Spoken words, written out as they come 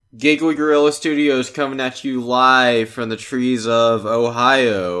Giggly Gorilla Studios coming at you live from the trees of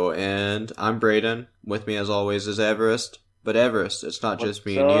Ohio, and I'm Brayden. With me, as always, is Everest. But Everest, it's not just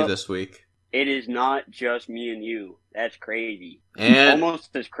me and you this week. It is not just me and you. That's crazy. And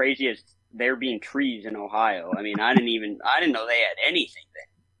almost as crazy as there being trees in Ohio. I mean, I didn't know they had anything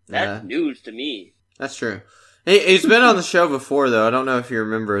there. That's news to me. That's true. He's been on the show before, though. I don't know if he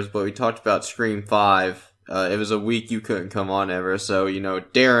remembers, but we talked about Scream 5. It was a week you couldn't come on ever, so,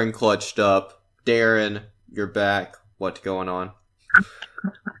 Daren clutched up. Daren, you're back. What's going on?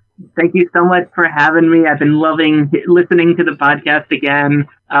 Thank you so much for having me. I've been loving listening to the podcast again.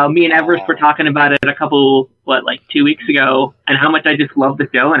 Me and Everest were talking about it a couple, 2 weeks ago, and how much I just love the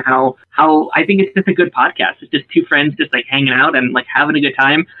show and how I think it's just a good podcast. It's just two friends just hanging out and having a good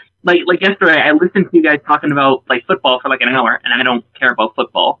time. Like yesterday, I listened to you guys talking about football for an hour, and I don't care about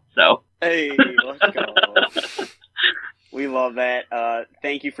football, so. Hey, let's go. We love that.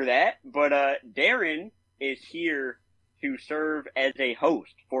 Thank you for that. But Daren is here to serve as a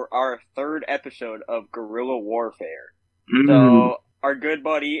host for our third episode of Guerrilla Warfare. So our good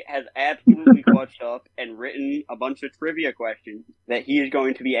buddy has absolutely clutched up and written a bunch of trivia questions that he is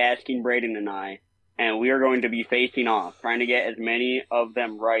going to be asking Brayden and I, and we are going to be facing off, trying to get as many of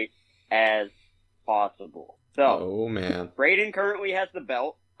them right as possible. So, man. Brayden currently has the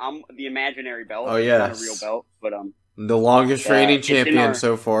belt. I'm the imaginary belt. Oh, yes. It's not a real belt, but the longest reigning champion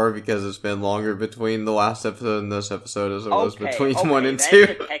so far, because it's been longer between the last episode and this episode as it was between 1 and 2. That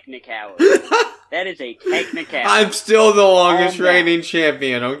is a technicality. That is a technicality. I'm still the longest reigning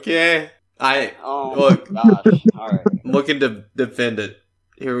champion, okay? Look, gosh. All right. I'm looking to defend it.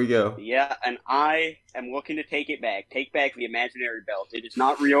 Here we go. Yeah, and I am looking to take it back. Take back the imaginary belt. It is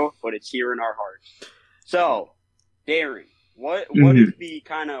not real, but it's here in our hearts. So, Daren, what is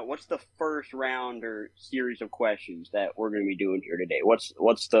what's the first round or series of questions that we're going to be doing here today? What's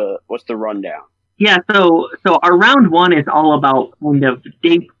the rundown? Yeah, so our round one is all about kind of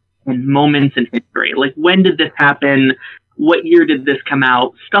dates and moments in history. When did this happen? What year did this come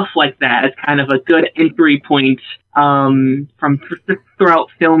out? Stuff like that is kind of a good entry point from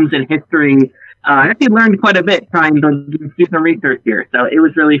throughout films and history. I actually learned quite a bit trying to do some research here, so it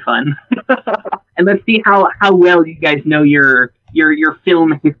was really fun. And let's see how well you guys know your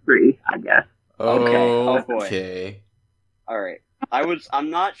film history, I guess. Okay. Oh boy. Okay. All right.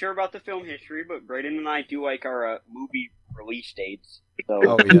 I'm not sure about the film history, but Brayden and I do like our movie release dates.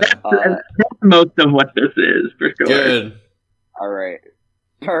 So that's most of what this is, for sure. Good. All right.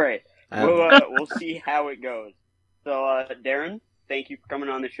 We'll see how it goes. So, Daren, thank you for coming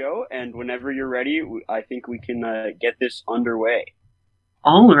on the show, and whenever you're ready, I think we can get this underway.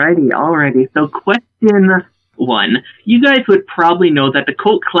 Alrighty. So, question 1. You guys would probably know that the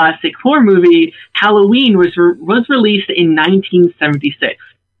cult classic horror movie Halloween was released in 1976.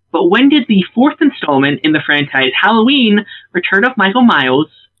 But when did the fourth installment in the franchise Halloween: Return of Michael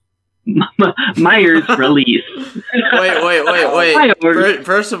Myers release? Wait.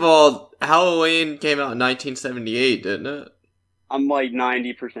 First of all, Halloween came out in 1978, didn't it? I'm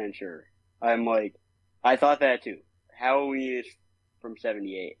 90% sure. I thought that too. Halloween is from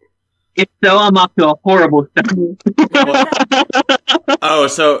 78. If so, I'm off to a horrible start.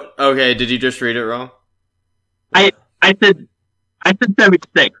 Okay, did you just read it wrong? I said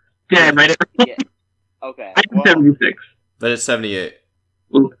 76. Did I write it right? Yeah. Okay. I said 76. But it's 78.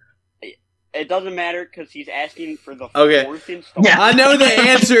 Ooh. It doesn't matter because he's asking for the fourth installment. Yeah. I know the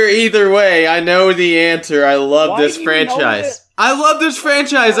answer either way. I know the answer. I love this franchise. I love this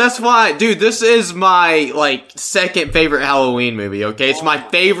franchise. That's why. Dude, this is my, second favorite Halloween movie, okay? It's my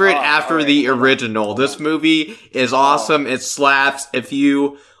favorite after the original. This movie is awesome. It slaps. If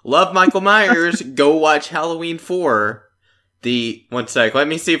you love Michael Myers, go watch Halloween 4. One sec. Let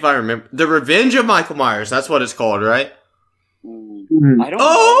me see if I remember. The Revenge of Michael Myers. That's what it's called, right? I don't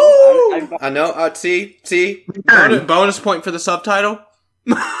know. I know. See? Bonus point for the subtitle.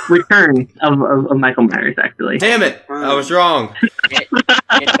 Return of Michael Myers, actually. Damn it! I was wrong. Get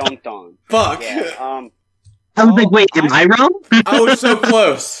dunked on. Fuck. Yeah, I was wait, am I wrong? I was so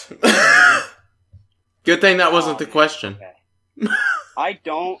close. Good thing that wasn't the question. Okay.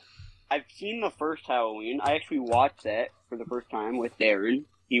 I've seen the first Halloween. I actually watched that for the first time with Daren.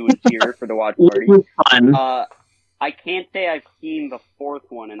 He was here for the watch party. It was fun. I can't say I've seen the fourth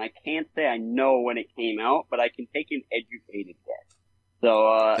one, and I can't say I know when it came out, but I can take an educated guess.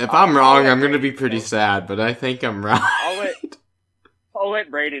 So, if I'm wrong, I'm going to be pretty sad, but I think I'm right. I'll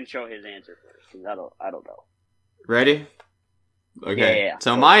let Brayden show his answer first, because I don't know. Ready? Okay. Yeah.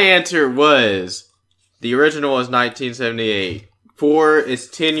 So my answer was, the original was 1978. 4 is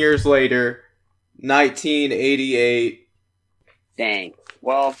 10 years later, 1988. Dang.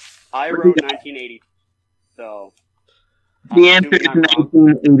 Well, I wrote 1980, so... The answer is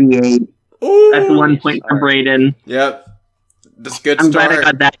 1988. Ooh, That's 1 point for Brayden. Yep. That's a good I'm start. glad I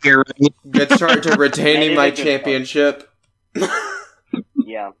got that here right. Good start to retaining my championship.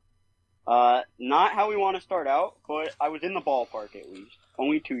 Yeah. Not how we want to start out, but I was in the ballpark at least.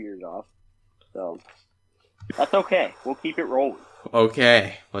 Only 2 years off. So, that's okay. We'll keep it rolling.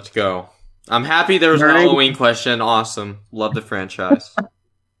 Okay, let's go. I'm happy there was a Halloween question. Awesome. Love the franchise.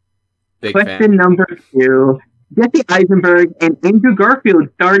 Big question fan. Number 2. Jesse Eisenberg and Andrew Garfield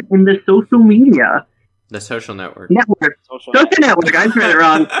starred in the social media. The social network. Social network. I said it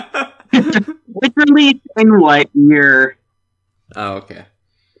wrong. Which released in what year? Oh, okay.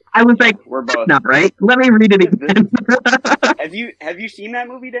 I was like, we're both not right. Let me read it again. Have you seen that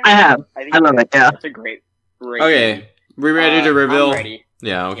movie, Dan? I have. I love it. Yeah. It's a great okay. movie. We ready to reveal? I'm ready.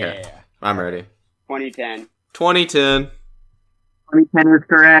 Yeah. Okay. Yeah. I'm ready. 2010. 2010. 2010 is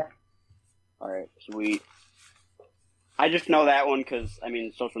correct. All right. Sweet. I just know that one because, I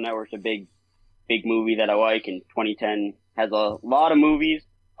mean, Social Network's a big movie that I like, and 2010 has a lot of movies.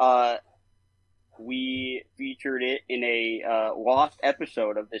 We featured it in a lost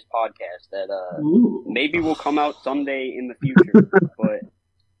episode of this podcast that maybe will come out someday in the future, but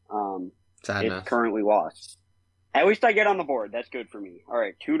it's currently lost. At least I get on the board. That's good for me. All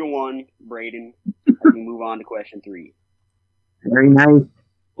right, 2-1, Brayden. I can move on to question 3. Very nice.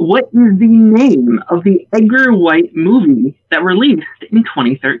 What is the name of the Edgar Wright movie that released in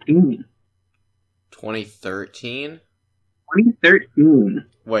 2013? 2013? 2013.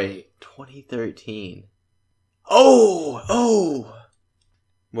 Wait, 2013. Oh!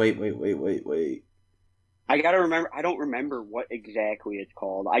 Wait. I gotta remember. I don't remember what exactly it's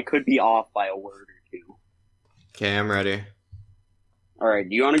called. I could be off by a word or two. Okay, I'm ready. Alright,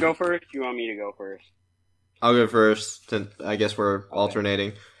 do you want to go first? Do you want me to go first? I'll go first. I guess we're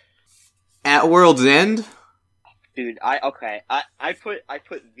alternating. At World's End? Dude, I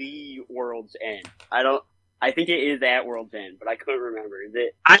put The World's End. I think it is At World's End, but I couldn't remember. Is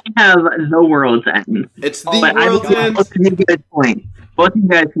it? I have The World's End. It's The World's End. Both of you get a point. Both of you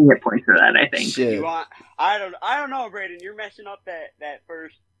guys can get points for that, I think. Shit. I don't know, Brayden. You're messing up that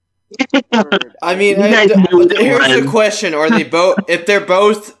first word. I mean, here's the question: are they both? If they're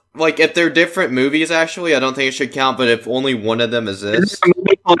both if they're different movies, actually, I don't think it should count. But if only one of them exists, is there a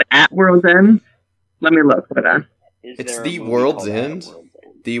movie called At World's End? Let me look. Hold on. It's The World's End.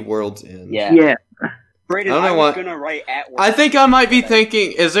 The World's End. Yeah. Brayden, I was gonna write At World's I think I might be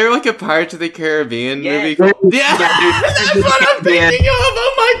thinking, is there like a Pirates of the Caribbean movie called... Yeah! That's what I'm thinking of!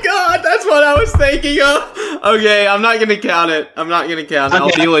 Oh my god! That's what I was thinking of! Okay, I'm not gonna count it. Okay. I'll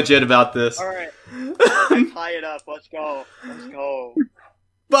be legit about this. Alright. Tie it up. Let's go.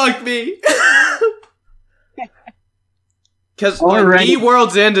 Fuck me! Because The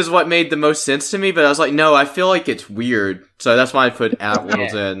World's End is what made the most sense to me, but I was like, no, I feel like it's weird. So that's why I put At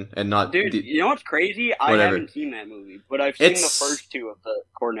World's End and not... Dude, you know what's crazy? I haven't seen that movie, but I've seen the first 2 of the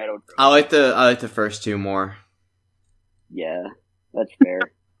Cornetto trilogy. I like the first 2 more. Yeah, that's fair.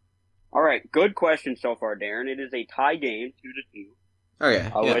 Alright, good question so far, Daren. It is a tie game, 2-2.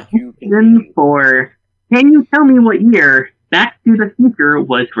 Okay, I'll let you continue. Question 4. Can you tell me what year Back to the Future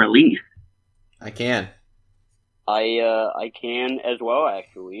was released? I can. I can as well,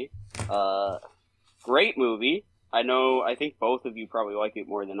 actually. Great movie. I think both of you probably like it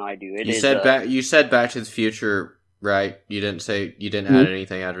more than I do. You said Back to the Future, right? You didn't add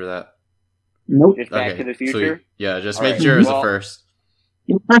anything after that. Nope. Just Back to the Future? Sweet. Yeah, just make sure it was the first.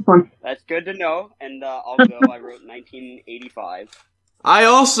 First one. That's good to know, and I'll go. I wrote 1985. I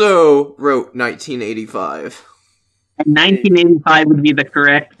also wrote 1985. And 1985 would be the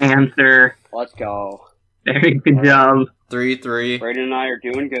correct answer. Let's go. Very good job. 3-3. Brayden and I are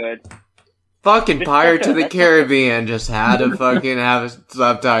doing good. Fucking Pirates of the Caribbean just had to fucking have a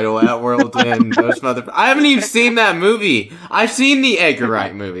subtitle at World's End. I haven't even seen that movie. I've seen the Edgar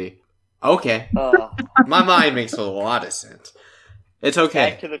Wright movie. Okay. My mind makes a lot of sense. It's okay.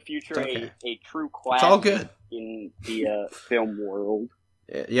 Back to the Future, a true classic. It's all good. In the film world.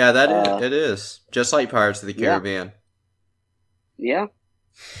 Yeah, it is. Just like Pirates of the Caribbean. Yeah.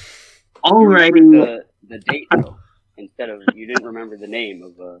 Alrighty. The date, though, instead of, you didn't remember the name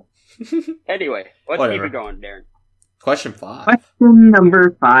of, Anyway, let's keep it going, Daren. Question 5. Question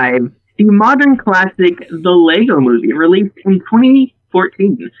number 5. The modern classic The Lego Movie released in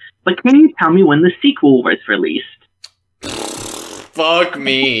 2014. But can you tell me when the sequel was released? Fuck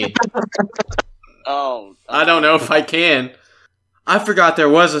me. I don't know if I can. I forgot there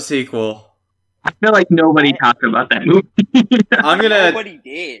was a sequel. I feel like nobody talked about that movie. Nobody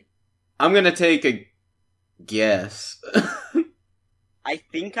did. I'm gonna take a guess. I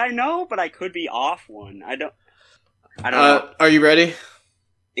think I know, but I could be off one. I don't know. Are you ready?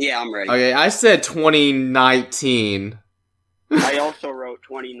 Yeah, I'm ready. Okay, I said 2019. I also wrote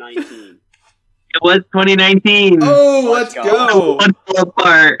 2019. It was 2019. Oh, let's go. One fell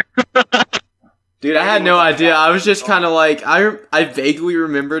apart. Dude, I had no idea. I was just kind of like, I vaguely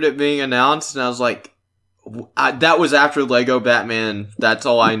remembered it being announced, and I was like, that was after Lego Batman. That's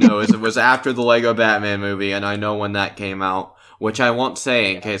all I know, is it was after the Lego Batman movie, and I know when that came out, which I won't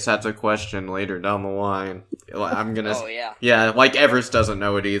say in case that's a question later down the line. I'm gonna... Oh, yeah. Yeah, like Everest doesn't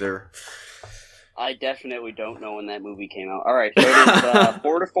know it either. I definitely don't know when that movie came out. Alright, so it is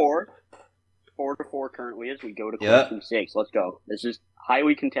 4-4. 4-4 currently as we go to question 6. Let's go. This is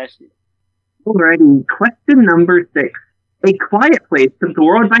highly contested. Alrighty, question number 6. A Quiet Place took the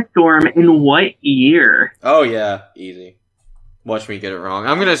world by storm in what year? Oh, yeah. Easy. Watch me get it wrong.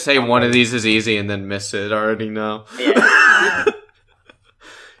 I'm gonna say one of these is easy and then miss it. I already know. Yeah.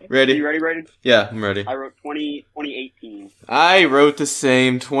 Ready? You ready, Brayden? Yeah, I'm ready. I wrote 2018. I wrote the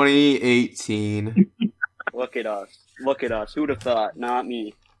same, 2018. Look at us. Look at us. Who'd have thought? Not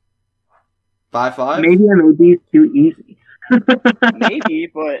me. 5-5? Maybe I made these too easy. Maybe,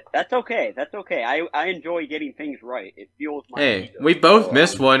 but that's okay. That's okay. I enjoy getting things right. It fuels my Hey, ego. we both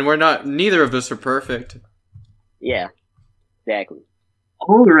missed one. Neither of us are perfect. Yeah, exactly.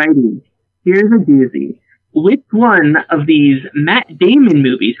 Alrighty, here's a doozy. Which one of these Matt Damon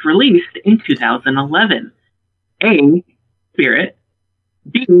movies released in 2011? A. Spirit.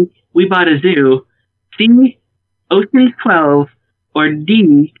 B. We Bought a Zoo. C. Ocean's 12. Or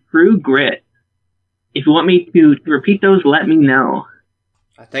D. True Grit. If you want me to repeat those, let me know.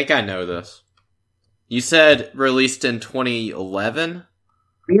 I think I know this. You said released in 2011?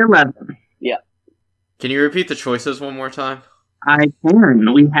 2011. Yeah. Can you repeat the choices one more time? I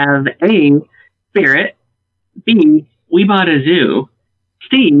can. We have A. Spirit. B. We Bought a Zoo.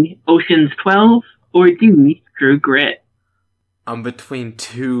 C. Ocean's 12. Or D. True Grit. I'm between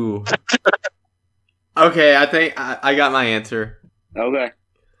two. Okay, I think I got my answer. Okay.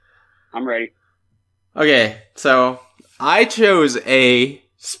 I'm ready. Okay, so I chose A,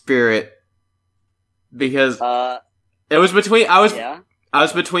 Spirit, because it was between I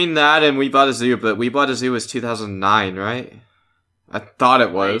was between that and We Bought a Zoo, but We Bought a Zoo was 2009, right? I thought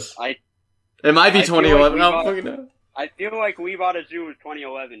it was. It might be 2011. I feel like We Bought a Zoo was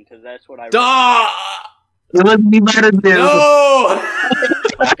 2011 because that's what I wrote. It was We Bought a Zoo. No!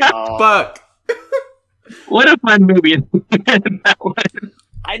 Fuck. What a fun movie that was.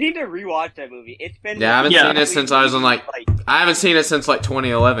 I need to rewatch that movie. It's been I haven't seen it since I was in I haven't seen it since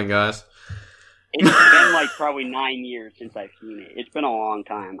 2011, guys. It's been like probably 9 years since I've seen it. It's been a long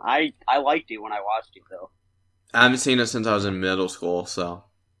time. I liked it when I watched it though. I haven't seen it since I was in middle school, so.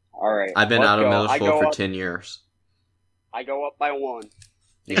 Alright. I've been out of middle school for 10 years. I go up by 1.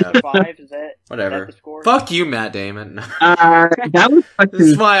 6 to 5, is that? Whatever. Is that the score? Fuck you, Matt Damon. That was This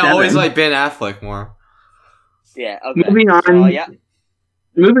is why I 7. always like Ben Affleck more. Yeah, okay. Moving on. So,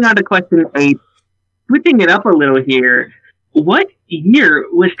 Moving on to question 8. Switching it up a little here. What year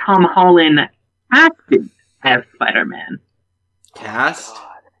was Tom Holland casted as Spider-Man? Cast? Oh,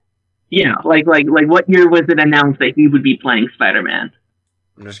 Yeah, like what year was it announced that he would be playing Spider-Man?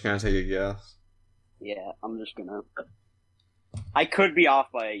 I'm just gonna take a guess. yeah, I'm just gonna... I could be off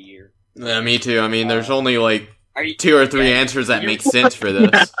by a year. Yeah, me too. I mean, there's only like Are you, 2 or 3 answers that make sense for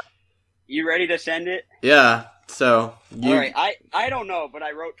this. You ready to send it? Yeah, so Alright, I don't know, but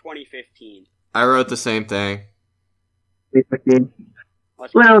I wrote 2015. I wrote the same thing. A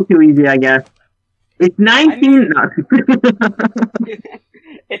little too easy, I guess. It's 19...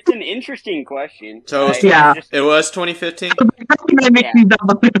 It's an interesting question. So it was 2015?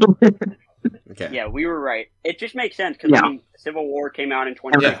 Okay. Yeah, we were right. It just makes sense because Civil War came out in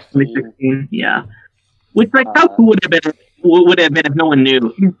 2016. Yeah. Which, how cool would it have been if no one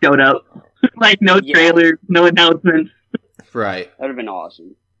knew? He showed up. No trailer, no announcements. Right. That would have been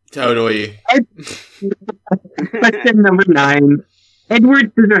awesome. Totally. Question number 9.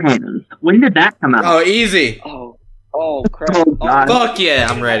 Edward Scissorhands. When did that come out? Oh, easy. Oh, crap. Oh, God. Fuck yeah,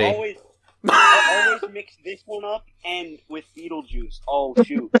 I'm ready. I always mix this one up and with Beetlejuice. Oh,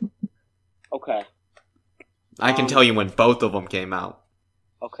 shoot. Okay. I can tell you when both of them came out.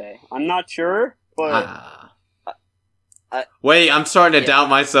 Okay. I'm not sure, but... Wait, I'm starting to doubt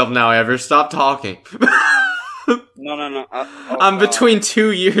myself now, Ever. Stop talking. No. I'm between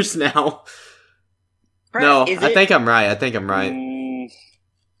 2 years now. No, I think I'm right.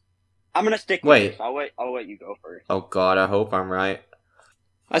 I'm gonna stick with this. I'll let you go first. Oh god, I hope I'm right.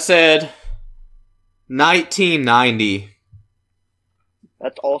 I said 1990.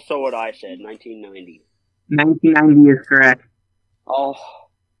 That's also what I said, 1990. 1990 is correct. Oh,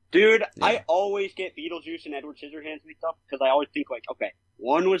 dude, Yeah. I always get Beetlejuice and Edward Scissorhands mixed up because I always think like, okay,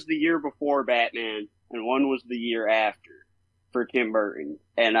 one was the year before Batman and one was the year after for Tim Burton,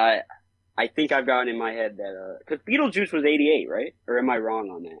 and I think I've gotten in my head that because Beetlejuice was 88, right? Or am I wrong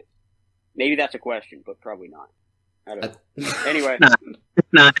on that? Maybe that's a question, but probably not. I don't know. Anyway, It's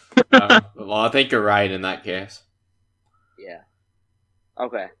not. Well, I think you're right in that case. yeah.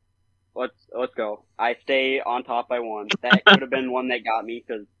 Okay. Let's go. I stay on top by one. That could have been one that got me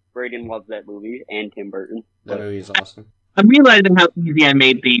because Brayden loves that movie and Tim Burton. That movie's awesome. I'm realizing how easy I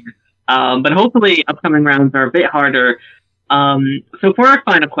made these, but hopefully upcoming rounds are a bit harder. So for our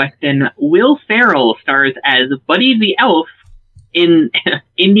final question, Will Ferrell stars as Buddy the Elf in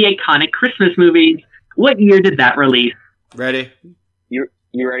the iconic Christmas movie. What year did that release? Ready? You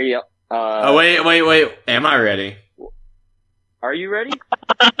ready? Oh, wait. Am I ready? Are you ready?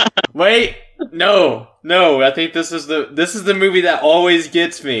 Wait. No. I think this is the movie that always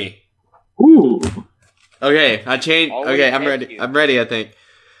gets me. Ooh. Okay, I changed. Always Okay, I'm gets ready. you. I'm ready, I think.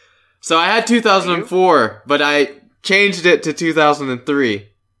 So I had 2004, but I changed it to 2003.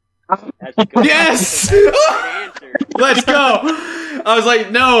 That's a good. Yes! That's a good answer. Let's go! I was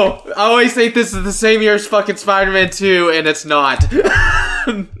like, no, I always think this is the same year as fucking Spider-Man 2, and it's not.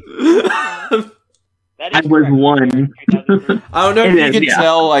 That I is was correct. one. 2003. I don't know if It you is, can yeah.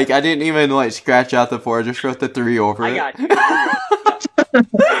 tell, like, I didn't even, like, scratch out the 4, I just wrote the 3 over I it. got you. I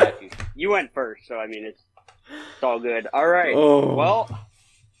got you. You went first, so I mean it's all good. All right. Oh. Well,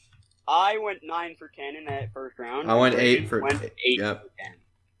 I went 9 for 10 in that first round. I went Brayden 8 for went 8 Yep. for 10.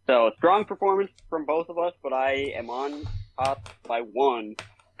 So strong performance from both of us, but I am on top by 1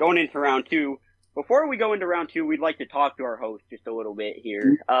 going into round 2. Before we go into round 2, we'd like to talk to our host just a little bit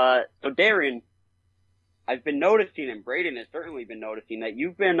here. So Daren, I've been noticing, and Brayden has certainly been noticing, that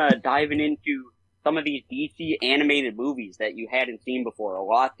you've been diving into some of these DC animated movies that you hadn't seen before a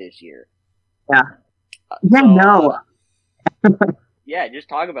lot this year. Yeah. Yeah, So, no. Yeah, just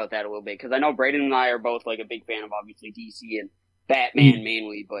talk about that a little bit, because I know Brayden and I are both like a big fan of obviously DC and Batman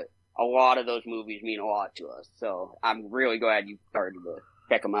mainly, but a lot of those movies mean a lot to us. So I'm really glad you started to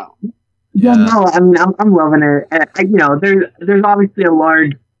check them out. Yeah, no, I mean, I'm loving it. There's obviously a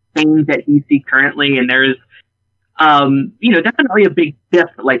large change at DC currently, and there's, definitely a big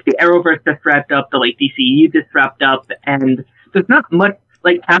shift. Like, the Arrowverse just wrapped up, the, DCU just wrapped up, and there's not much,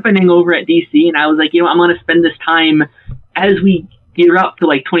 happening over at DC, and I was like, I'm gonna spend this time as we gear up to,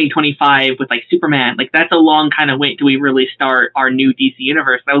 2025 with, Superman. That's a long kind of wait till we really start our new DC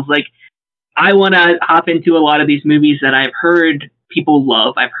universe. And I was like, I want to hop into a lot of these movies that I've heard people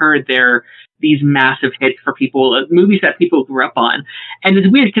love. I've heard they're these massive hits for people, movies that people grew up on. And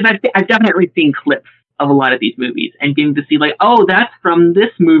it's weird because I've definitely seen clips of a lot of these movies and getting to see oh, that's from this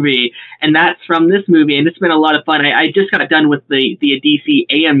movie and that's from this movie. And it's been a lot of fun. I just got done with the DC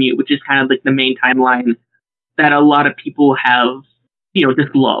AMU, which is kind of the main timeline that a lot of people have,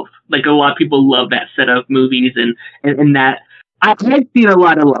 just love. A lot of people love that set of movies and that. I've seen a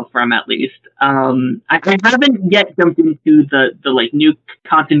lot of love for him, at least. I haven't yet jumped into the new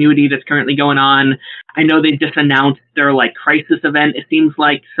continuity that's currently going on. I know they just announced their Crisis event, it seems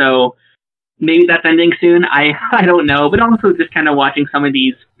like, so maybe that's ending soon. I don't know, but also just kind of watching some of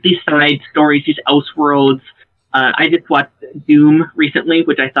these side stories, these Elseworlds. I just watched Doom recently,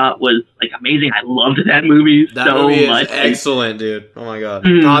 which I thought was amazing. I loved that movie That so movie much. is excellent, dude. Oh my god.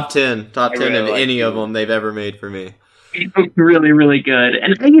 Mm. Top 10 really of like any of Doom. them they've ever made for me. It's really, really good.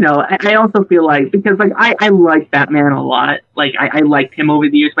 And, I also feel because, I like Batman a lot. I liked him over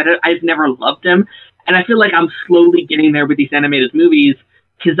the years, but I've never loved him. And I feel like I'm slowly getting there with these animated movies,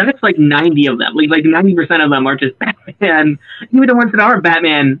 because that's 90 of them. 90% of them are just Batman. Even the ones that aren't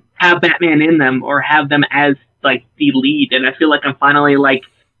Batman have Batman in them or have them as, the lead. And I feel like I'm finally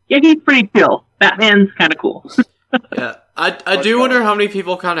yeah, he's pretty chill. Batman's kind of cool. Yeah. I do wonder how many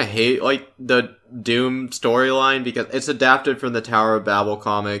people kind of hate the Doom storyline because it's adapted from the Tower of Babel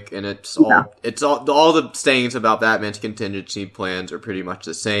comic and it's all the sayings about Batman's contingency plans are pretty much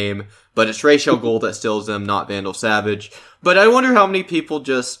the same, but it's Ra's al Ghul that steals them, not Vandal Savage. But I wonder how many people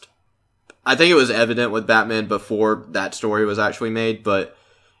I think it was evident with Batman before that story was actually made, but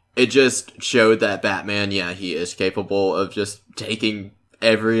it just showed that Batman, yeah, he is capable of just taking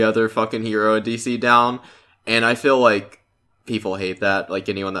every other fucking hero in DC down. And I feel like people hate that.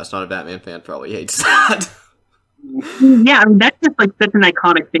 Anyone that's not a Batman fan probably hates that. Yeah, I mean, that's just such an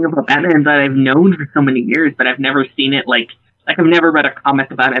iconic thing about Batman that I've known for so many years, but I've never seen it I've never read a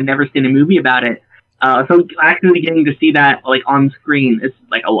comic about it. I've never seen a movie about it. So actually getting to see that on screen is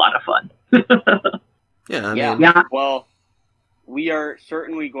a lot of fun. Yeah, I Yeah. mean, Yeah. Well, we are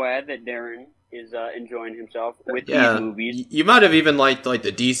certainly glad that Daren is enjoying himself with these movies. You might have even liked like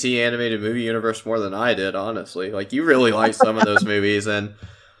the DC animated movie universe more than I did, honestly. Like you really liked some of those movies, and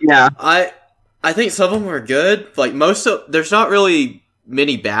I think some of them are good. Like there's not really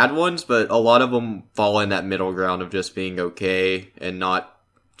many bad ones, but a lot of them fall in that middle ground of just being okay and not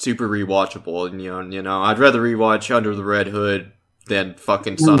super rewatchable. And you know, I'd rather rewatch Under the Red Hood than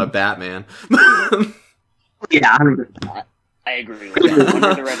fucking Son of Batman. Yeah, 100%. I agree with that.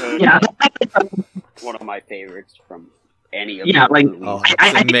 Under the Red Hood, one of my favorites from any of them. Yeah, like,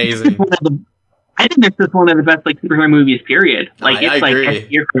 it's amazing. I think this is one of the best, like, superhero movies, period. Like, it's like a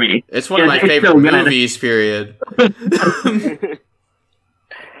year for me. It's one of my favorite movies, period.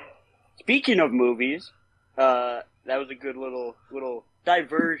 Speaking of movies, that was a good little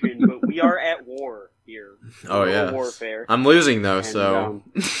diversion, but we are at war here. Oh, yeah. Warfare. I'm losing, though, so...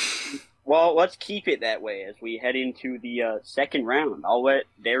 Well, let's keep it that way as we head into the second round. I'll let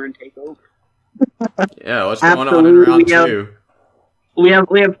Daren take over. Yeah, what's going on in round 2? We have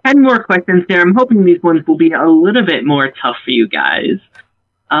 10 more questions here. I'm hoping these ones will be a little bit more tough for you guys.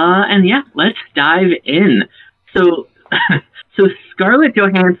 And yeah, let's dive in. So Scarlett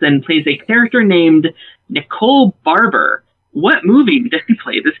Johansson plays a character named Nicole Barber. What movie does she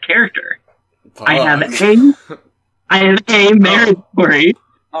play this character? I have A, Marriage Story.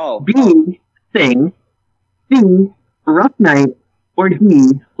 B, Sing. C, Rough Night. Or D,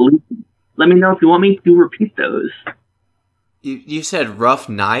 Lucy. Let me know if you want me to repeat those. You said Rough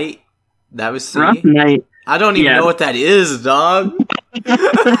Night? That was C? Rough Night. I don't even know what that is, dog.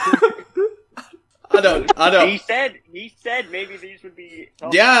 I don't. He said maybe these would be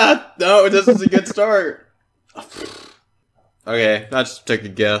tough. Yeah, no, this is a good start. Okay, I just took a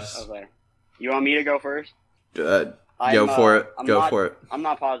guess. Okay. You want me to go first? Go for it. For it. I'm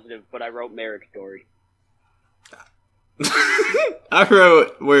not positive, but I wrote Marriage Story.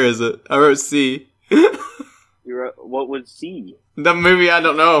 Where is it? I wrote C. You wrote, what was C? The movie I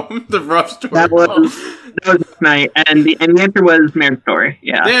don't know. The Rough Story. That was Rough Night, and the answer was Marriage Story.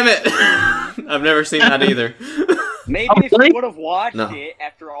 Yeah. Damn it! I've never seen that either. Maybe if you would have watched it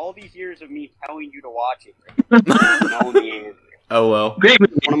after all these years of me telling you to watch it, knowing the answer. Oh well. Great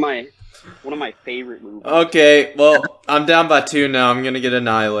movie. One of my favorite movies. Okay, well, I'm down by 2 now. I'm gonna get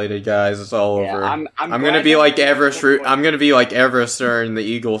annihilated, guys. It's all over. I'm gonna be like Everest. I'm gonna be like Everest during the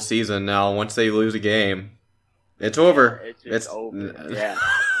Eagles season now. Once they lose a game, it's over. It's over. Yeah,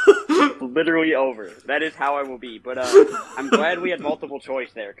 literally over. That is how I will be. But I'm glad we had multiple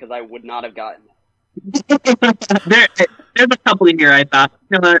choice there because I would not have gotten it. There's a couple here. I thought,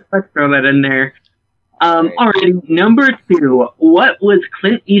 let's throw that in there. Alrighty, number 2. What was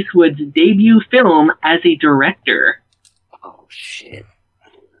Clint Eastwood's debut film as a director? Oh, shit.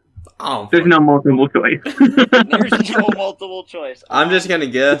 Oh, there's no multiple choice. There's no multiple choice. I'm just gonna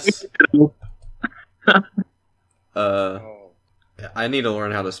guess. I need to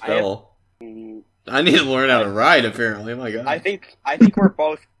learn how to spell. I need to learn how to write, apparently. My God. I think we're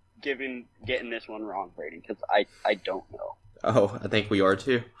both getting this one wrong, Brady, because I don't know. Oh, I think we are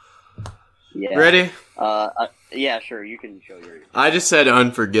too. Yeah. Ready? Yeah, sure. You can show your answer. I just said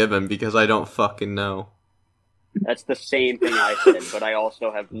Unforgiven because I don't fucking know. That's the same thing I said, but I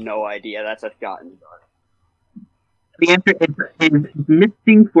also have no idea. That's a shot in the dark. The answer is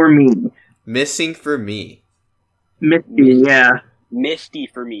Missing for Me. Missing for Me. Misty, yeah. Misty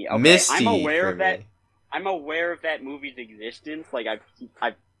for Me. Okay. Misty. I'm aware of that. I'm aware of that movie's existence. Like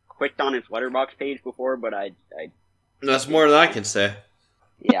I've clicked on its Letterboxd page before, but I That's more than I can say.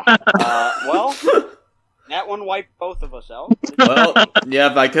 Yeah. Well, that one wiped both of us out. Well, yeah,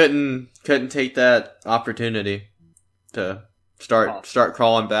 but I couldn't take that opportunity to start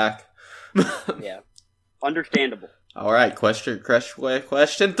crawling back. Yeah. Understandable. All right, question 3.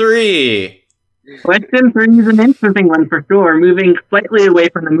 Question 3 is an interesting one for sure. Moving slightly away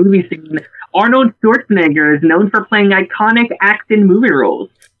from the movie scene, Arnold Schwarzenegger is known for playing iconic action movie roles.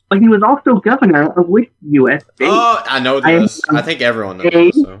 But he was also governor of which U.S. state? Oh, I know this. I think everyone knows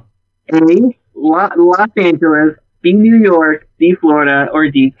this. So. A, Los Angeles, B, New York, C, Florida, or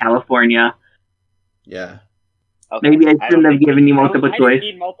D, California. Yeah. Okay. Maybe I shouldn't have given you multiple choice. I didn't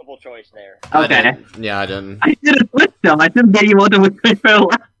need multiple choice there. Okay. I didn't. I should have switched them. I should have given you multiple choice for the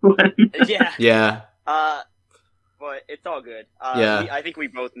last one. Yeah. Yeah. But it's all good. Yeah. I think we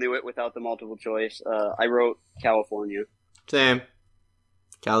both knew it without the multiple choice. I wrote California. Same.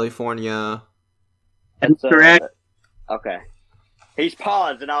 California. That's correct. Okay. He's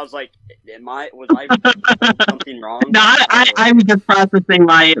paused, and I was like, was I something wrong? No, I was just processing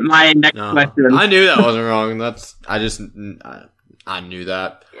my next question. I knew that wasn't wrong. I knew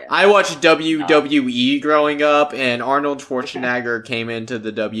that. Yeah. I watched WWE growing up, and Arnold Schwarzenegger came into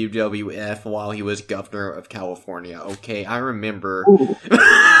the WWF while he was governor of California. Okay, I remember. Okay,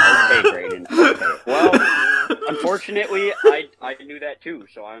 Brayden. Okay. Well, unfortunately, I knew that too,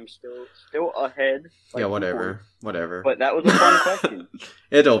 so I'm still ahead. Yeah, whatever. But that was a fun question.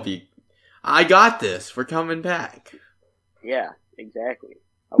 It'll be... I got this. We're coming back. Yeah, exactly.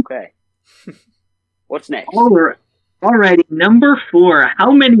 Okay. What's next? Alrighty, number 4.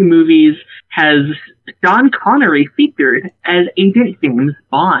 How many movies has Sean Connery featured as Agent James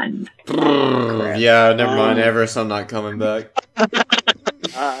Bond? Yeah, never mind. Everest, I'm not coming back.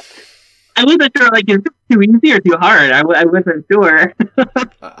 I wasn't sure, like, is it too easy or too hard? I wasn't sure.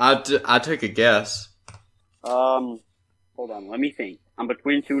 I took a guess. Hold on, let me think. I'm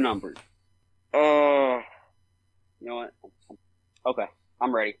between two numbers. You know what? Okay,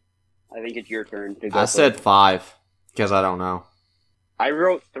 I'm ready. I think it's your turn to go. I said 5, because I don't know. I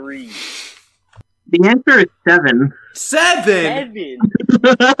wrote 3. The answer is 7. 7?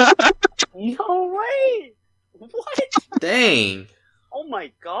 No way! What? Dang. Oh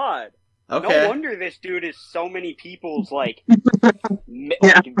my god. Okay. No wonder this dude is so many people's, like,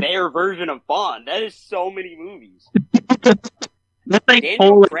 their version of Bond. That is so many movies. That's like Daniel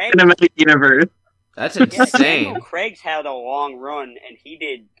whole Craig- cinematic universe. That's Yeah, insane. Daniel Craig's had a long run, and he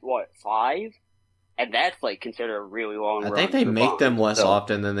did, 5? And that's, like, considered a really long run. I think they for make Bond, them less so-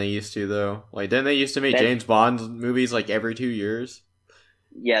 often than they used to, though. Like, didn't they used to make That- James Bond movies, like, every 2 years?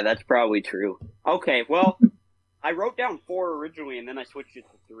 Yeah, that's probably true. Okay, well, I wrote down 4 originally, and then I switched it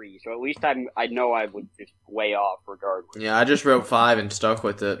to 3. So at least I know I would just way off regardless. Yeah, I just wrote 5 and stuck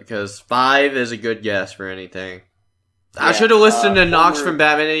with it, because 5 is a good guess for anything. I Yeah, should have listened to Knox former- from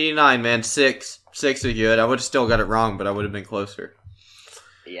Batman 89, man. 6 is good. I would have still got it wrong, but I would have been closer.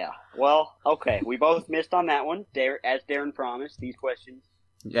 Yeah. Well, okay. We both missed on that one. As Daren promised, these questions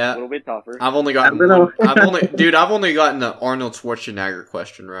a Yeah. little bit tougher. I've only gotten little- one. I've only gotten the Arnold Schwarzenegger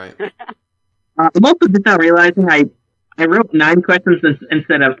question right. I'm also just now realizing I wrote 9 questions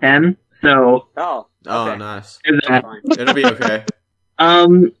instead of 10, so... Oh, Oh, okay. nice. there's that. Fine. It'll be okay.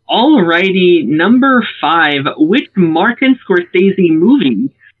 Alrighty, number 5. Which Martin Scorsese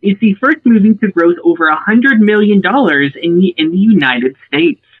movie is the first movie to gross over $100 million in the United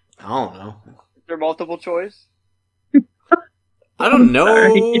States? I don't know. Is there multiple choice? I don't know.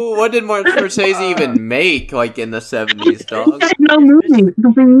 Sorry. What did Martin Scorsese even make, like, in the 70s, dog? No movies,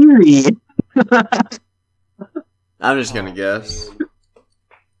 it's easy. I'm just gonna guess.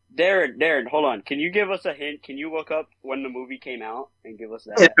 Daren, hold on. Can you give us a hint? Can you look up when the movie came out and give us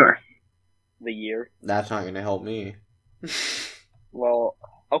Yeah, that sure. the year? That's not gonna help me. Well,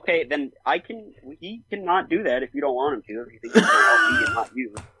 okay, then he cannot do that if you don't want him to. If you think he can help me and not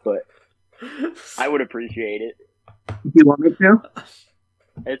you, but I would appreciate it. Do you want me to?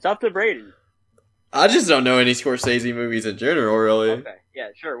 It's up to Brayden. I just don't know any Scorsese movies in general, really. Okay, yeah,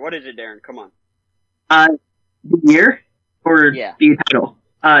 sure. What is it, Daren? Come on. The year? Or Yeah. the title?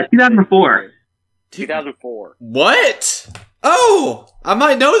 2004. 2004. What? Oh! I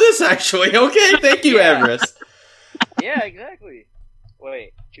might know this, actually. Okay, thank you, Yeah. Everest. Yeah, exactly.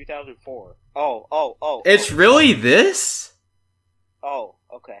 Wait, 2004. Oh. It's really this? Oh,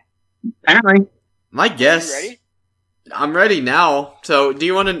 okay. Apparently. My guess... You ready? I'm ready now. So, do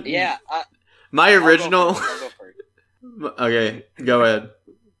you want to... Yeah. My original... I'll go first. Okay, go ahead.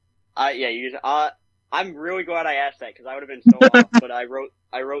 I'm really glad I asked that because I would have been so off. But I wrote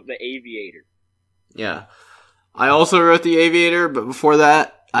The Aviator. Yeah. I also wrote The Aviator, but before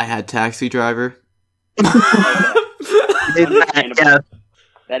that, I had Taxi Driver. Yeah.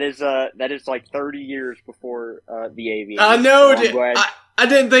 That is like 30 years before The Aviator. I know, So I'm dude. glad- I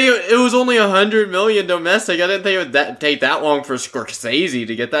didn't think it was only 100 million domestic. I didn't think it would take that long for Scorsese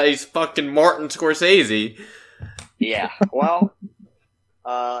to get that. He's fucking Martin Scorsese. Yeah. Well,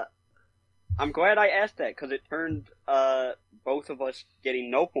 I'm glad I asked that because it turned both of us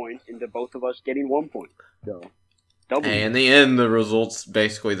getting no points into both of us getting 1 point. So, Hey, in the end, the result's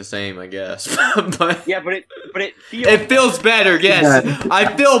basically the same, I guess. But yeah, but it feels it feels better, yes. Yeah.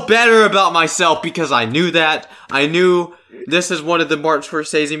 I feel better about myself because I knew that. I knew this is one of the Martin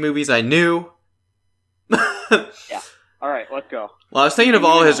Scorsese movies I knew. All right, let's go. Well, I was thinking of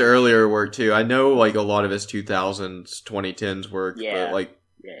all his earlier work, too. I know, like, a lot of his 2000s, 2010s work, Yeah. but, like,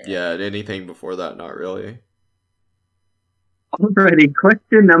 yeah, anything before that, not really. Alrighty,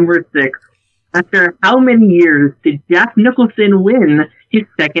 question number 6. After how many years did Jack Nicholson win his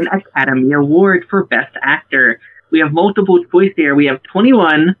second Academy Award for Best Actor? We have multiple choice here. We have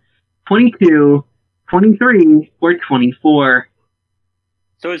 21, 22, 23, or 24.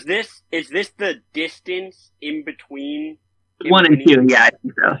 So is this the distance in between 1 and 2, yeah, I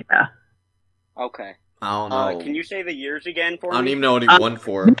think so, yeah. Okay. I don't know. Can you say the years again for me? I don't even know what he won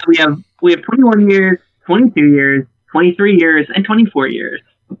for. We have 21 years, 22 years, 23 years, and 24 years.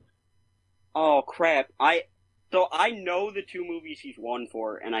 Oh, crap. So I know the 2 movies he's won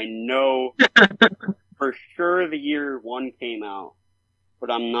for, and I know for sure the year 1 came out,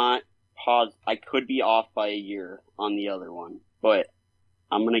 but I'm not positive. I could be off by a year on the other one, but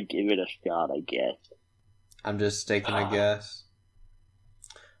I'm gonna give it a shot, I guess. I'm just taking a guess.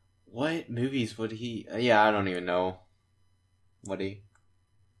 What movies would he... Yeah, I don't even know. Would he...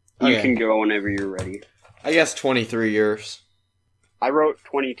 You can go whenever you're ready. I guess 23 years. I wrote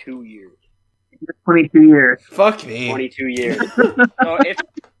 22 years. 22 years. Fuck me. 22 years. So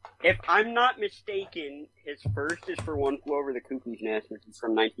if I'm not mistaken, his first is for One Flew Over the Cuckoo's Nest, which is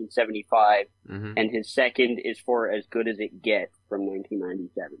from 1975, and his second is for As Good as It Gets from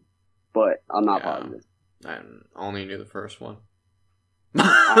 1997. But I'm not positive. I only knew the first one.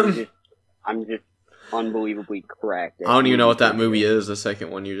 I'm just unbelievably correct. I don't even know what that movie is, the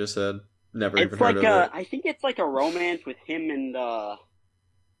second one you just said. Never even heard of it. I think it's like a romance with him and, I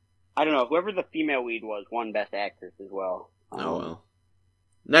don't know, whoever the female lead was won Best Actress as well. Oh, well.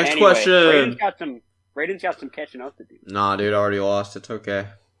 Next question. Brayden's got some catching up to do. Nah, dude, I already lost. It's okay.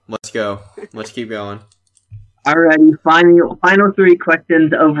 Let's go. Let's keep going. Alrighty, final 3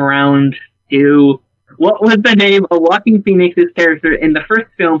 questions of round 2. What was the name of Joaquin Phoenix's character in the first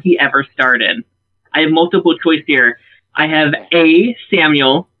film he ever starred in? I have multiple choice here. I have A,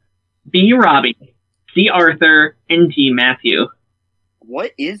 Samuel, B, Robbie, C, Arthur, and G, Matthew.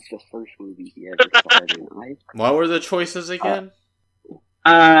 What is the first movie he ever starred in? What were the choices again?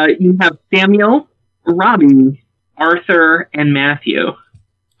 You have Samuel, Robbie, Arthur, and Matthew.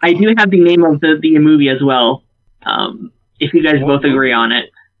 I do have the name of the movie as well, if you guys both agree on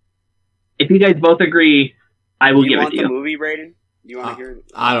it. If you guys both agree, I will give it to you. You want the movie, Brayden? Do you want to hear it?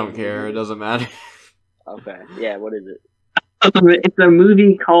 I don't care. It doesn't matter. Okay. Yeah, what is it? It's a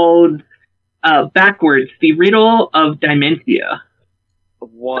movie called Backwards, The Riddle of Dementia.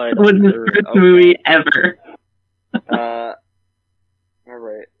 What? It was the first movie ever.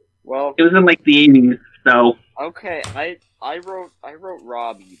 Alright. Well, it was in like the 80s, so. Okay, I wrote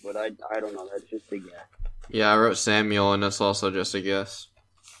Robbie, but I don't know, that's just a guess. Yeah, I wrote Samuel, and that's also just a guess.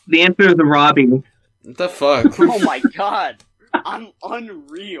 The answer is Robbie. What the fuck? Oh my god! I'm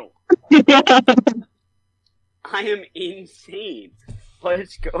unreal. I am insane.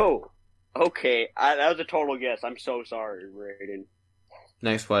 Let's go. Okay, that was a total guess. I'm so sorry, Brayden.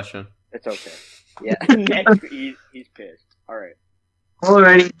 Next question. It's okay. Yeah, next, he's pissed. Alright.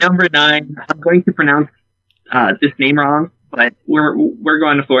 Alrighty, number 9. I'm going to pronounce this name wrong, but we're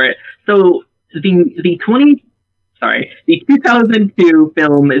going for it. So, the 2002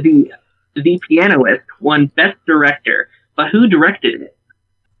 film, The Pianist, won Best Director, but who directed it?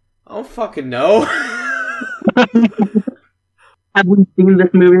 I don't fucking know. Have we seen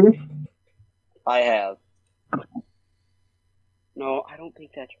this movie? I have. No, I don't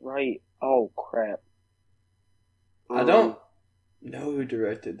think that's right. Oh, crap. I don't know who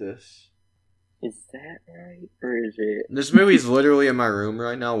directed this. Is that right? Or is it... This movie's literally in my room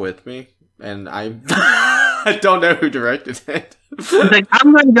right now with me, and I don't know who directed it. It's like,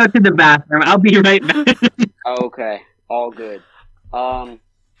 I'm going to go to the bathroom. I'll be right back. Okay. All good. I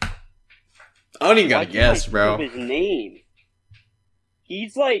don't even gotta guess, bro. His name.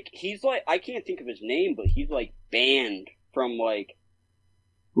 He's like, I can't think of his name, but he's like banned from like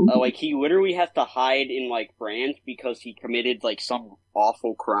he literally has to hide in like France because he committed like some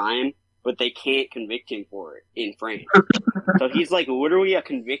awful crime, but they can't convict him for it in France. So he's like literally a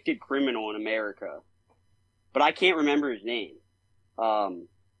convicted criminal in America, but I can't remember his name. Oh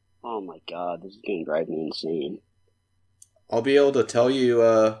my god, this is gonna drive me insane. I'll be able to tell you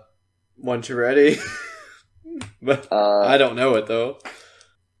once you're ready. But I don't know it though.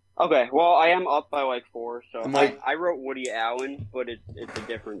 Okay, well I am up by like 4, so like, I wrote Woody Allen, but it's a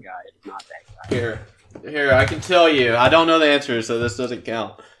different guy. It's not that guy. Here, I can tell you. I don't know the answer, so this doesn't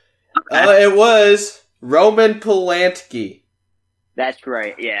count. It was Roman Polanski. That's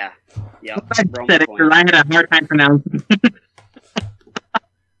right. Yeah. Yep. I said it because I had a hard time pronouncing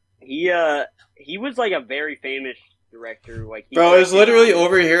it. He was like a very famous director. Like, bro, it was literally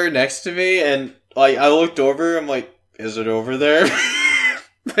over here next to me, and like I looked over. I'm like, is it over there?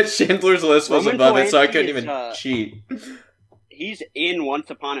 But Schindler's List was above it, so I couldn't even cheat. He's in Once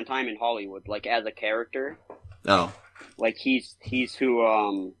Upon a Time in Hollywood, like as a character. Oh, like he's who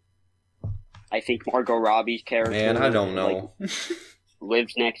I think Margot Robbie's character. Man, I don't know. Like,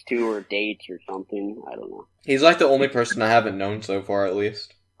 lives next to or dates or something. I don't know. He's like the only person I haven't known so far, at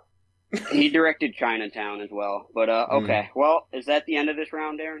least. He directed Chinatown as well. But, okay. Well, is that the end of this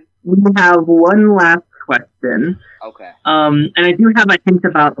round, Daren? We have one last question. Okay. And I do have a hint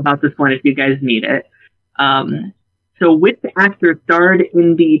about this one if you guys need it. So which actor starred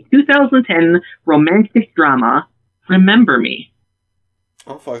in the 2010 romantic drama Remember Me?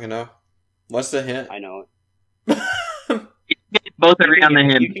 I don't fucking know. What's the hint? I know it. Both agree on the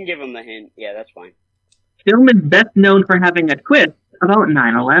hint. You can give him the hint. Yeah, that's fine. Film is best known for having a twist about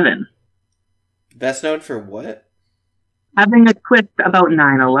 9/11. Best known for what? Having a twist about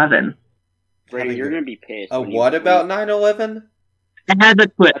 9/11. Brayden, you're going to be pissed. What about 9/11? It has a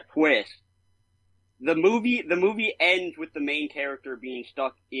twist. A twist. The movie ends with the main character being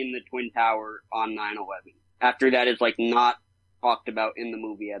stuck in the Twin Tower on 9/11. After that is, like, not talked about in the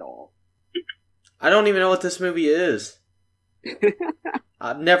movie at all. I don't even know what this movie is.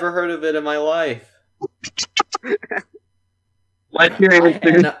 I've never heard of it in my life. What's your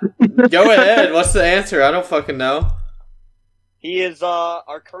answer? Go ahead. What's the answer? I don't fucking know. He is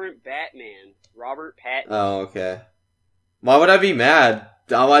our current Batman, Robert Pattinson. Oh, okay. Why would I be mad?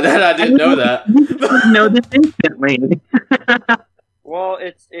 I didn't know that. Know this instantly. Well,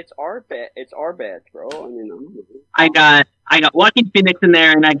 it's our bet, bro. I mean, I got Joaquin Phoenix in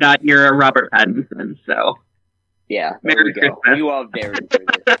there, and I got your Robert Pattinson. So yeah, there we go. You love Darren for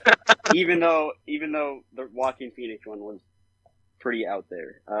this, even though the Joaquin Phoenix one was pretty out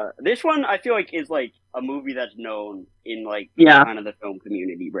there. This one I feel like is like a movie that's known in like kind of the film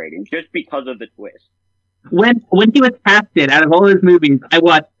community, Brayden, just because of the twist. When he was casted out of all his movies, I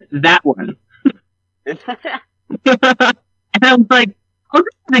watched that one. And I was like, oh,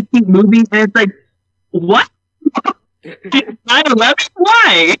 this is a cute movie. And it's like, what? 9/11?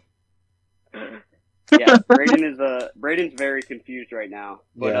 Why? Yeah, Brayden's very confused right now.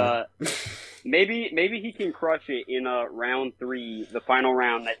 But maybe he can crush it in round 3, the final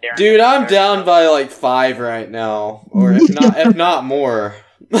round that Daren. Dude, I'm down by like 5 right now, or if not more.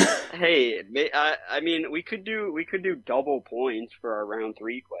 Hey, I mean, we could do double points for our round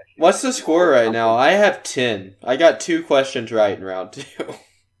 3 question. What's the score right now? I have 10. I got 2 questions right in round 2.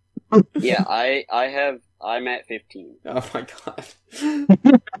 Yeah, I'm at 15. Oh my god.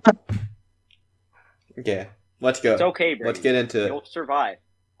 Okay, let's go. It's okay, Brayden. Let's get into it. You'll survive.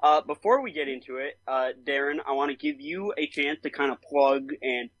 Before we get into it, Daren, I want to give you a chance to kind of plug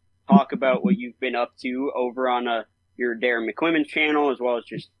and talk about what you've been up to over on your Daren McClimans channel, as well as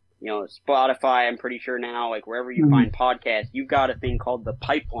just, Spotify. I'm pretty sure now, like wherever you find podcasts, you've got a thing called The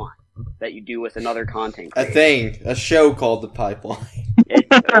Pipeline that you do with another content creator. A show called The Pipeline. It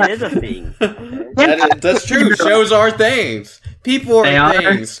is a thing. That's true. Shows are things. People are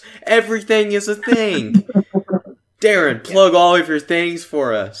things. Everything is a thing. Daren, plug all of your things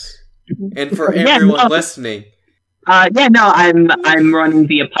for us and for everyone listening. I'm running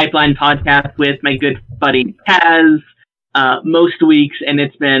the Pipeline podcast with my good buddy Taz most weeks, and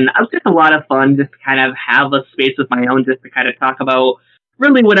it's just a lot of fun just to kind of have a space of my own just to kind of talk about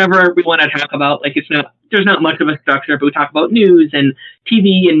really whatever we want to talk about. Like there's not much of a structure, but we talk about news and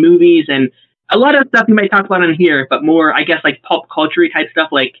TV and movies and a lot of stuff you might talk about on here, but more, I guess, like pop culture type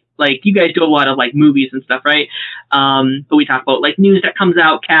stuff. Like you guys do a lot of like movies and stuff, right? But we talk about like news that comes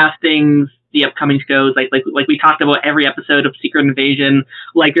out, castings, the upcoming shows, like we talked about every episode of Secret Invasion,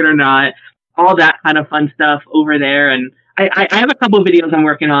 like it or not, all that kind of fun stuff over there. And I have a couple of videos I'm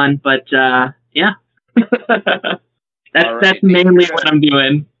working on, but yeah, that's mainly what I'm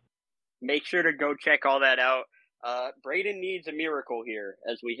doing. Make sure to go check all that out. Brayden needs a miracle here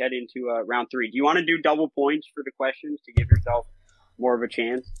as we head into round 3. Do you want to do double points for the questions to give yourself more of a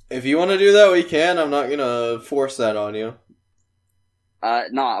chance? If you want to do that, we can. I'm not gonna force that on you.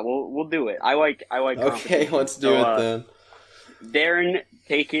 Nah, we'll do it. I like. Okay, let's do it then. Daren,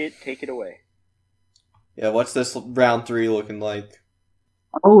 take it away. Yeah, what's this round 3 looking like?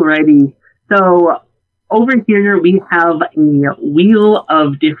 Alrighty. So over here we have a wheel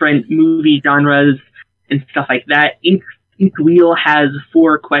of different movie genres and stuff like that. Each wheel has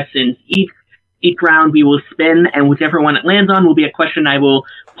 4 questions. Each round we will spin, and whichever one it lands on will be a question I will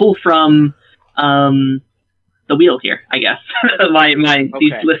pull from the wheel here, I guess.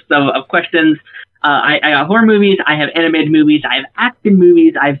 These lists of questions. I got horror movies, I have animated movies, I have action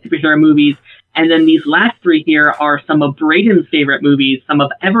movies, I have superhero movies, and then these last 3 here are some of Brayden's favorite movies, some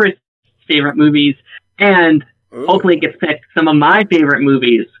of Everest's favorite movies, and hopefully it gets picked some of my favorite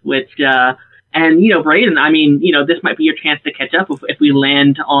movies, which and, Brayden, I mean, this might be your chance to catch up if we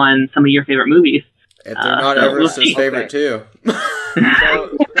land on some of your favorite movies. If they're not Everest's favorite, too.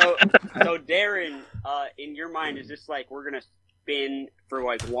 So, Daren, in your mind, is this like we're going to spin for,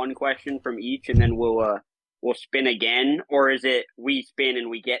 like, one question from each, and then we'll we'll spin again, or is it we spin and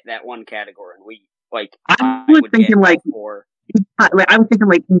we get that one category and we like? I was thinking like each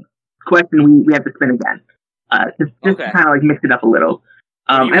question we have to spin again. Just to kind of like mix it up a little.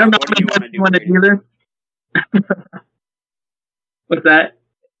 I don't know if you want to do this. What's that?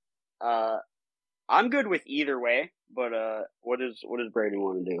 I'm good with either way, but what does Brayden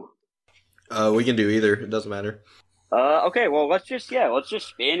want to do? We can do either. It doesn't matter. Okay. Well, let's just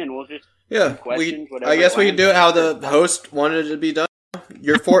spin and we'll just questions. I guess we can do it how the host wanted it to be done.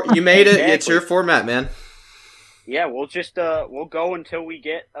 You made it. Exactly. It's your format, man. Yeah, we'll just we'll go until we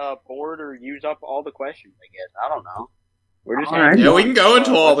get bored or use up all the questions. I guess I don't know. We're just we can go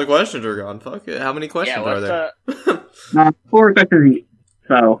until all the questions are gone. Fuck it. How many questions are there? 4 questions each.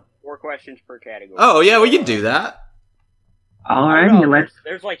 So 4 questions per category. Oh yeah, we can do that. Alright,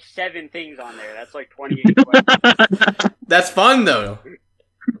 there's like 7 things on there. That's like 28 questions. That's fun though.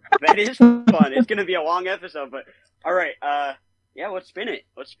 That is fun. It's gonna be a long episode, but alright, let's spin it.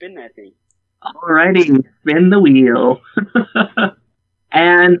 Let's spin that thing. Alrighty, spin the wheel.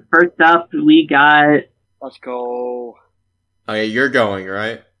 And first up we got let's go. Okay, you're going,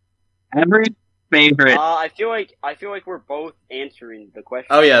 right? Every favorite. I feel like we're both answering the question.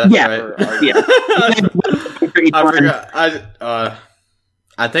 Oh yeah, that's right. Yeah. I forgot.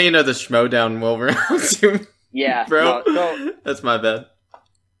 I think you know the showdown will round too. Yeah, bro. No, that's my bad.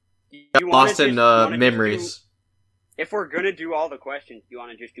 Got lost in memories. If we're gonna do all the questions, do you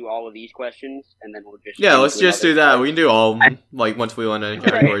want to just do all of these questions and then we'll just let's just do that. We can do all like once we want a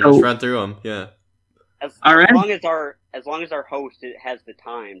category, just run through them. Yeah. As long as our host has the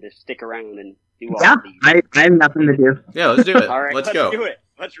time to stick around and do all of these. I have nothing to do. Yeah, let's do it. All right, let's go. Do it.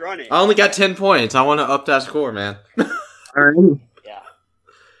 Let's run it. I only got 10 points. I want to up that score, man. Alright. Yeah.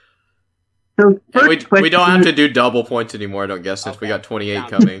 So we don't have to do double points anymore, I don't guess, since we got 28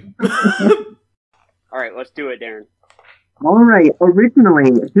 coming. Alright, let's do it, Daren. Alright, originally,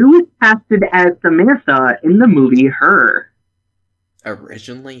 who was casted as Samantha in the movie Her?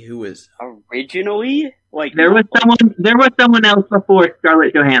 Originally? Who was? Originally? Like there was someone else before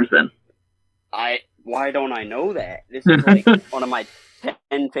Scarlett Johansson. Why don't I know that? This is like one of my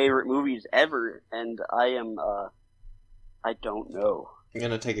 10 favorite movies ever, and I don't know. I'm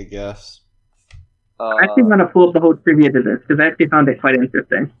gonna take a guess. I actually want to pull up the whole trivia to this, because I actually found it quite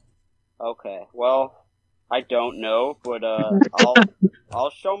interesting. Okay, well, I don't know, but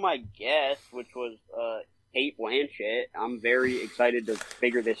I'll show my guess, which was Kate Blanchett. I'm very excited to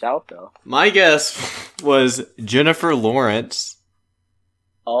figure this out, though. My guess was Jennifer Lawrence.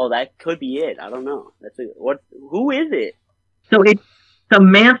 Oh, that could be it. I don't know. Who is it? So it's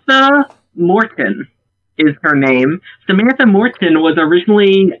Samantha Morton is her name. Samantha Morton was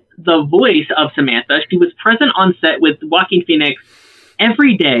originally the voice of Samantha. She was present on set with Joaquin Phoenix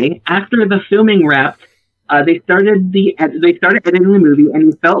every day. After the filming wrapped, they started editing the movie, and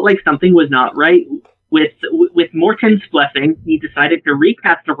he felt like something was not right. With Morton's blessing, he decided to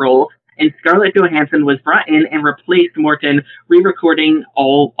recast the role, and Scarlett Johansson was brought in and replaced Morton, re-recording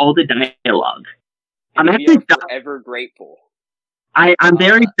all the dialogue. I'm actually forever grateful. I'm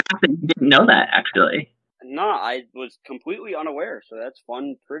very shocked that you didn't know that, actually. No, I was completely unaware, so that's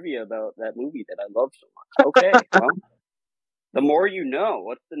fun trivia about that movie that I love so much. Okay, well, the more you know.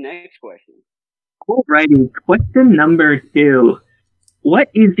 What's the next question? Alrighty, question number 2.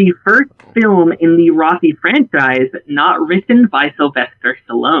 What is the first film in the Rocky franchise not written by Sylvester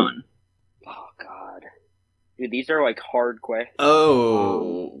Stallone? Oh, God. Dude, these are like hard questions.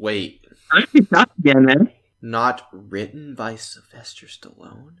 Oh, wait. I'm shocked again, man. Not written by Sylvester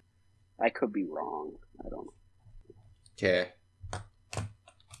Stallone? I could be wrong. I don't know. Okay.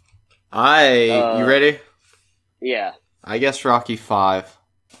 You ready? Yeah. I guess Rocky 5.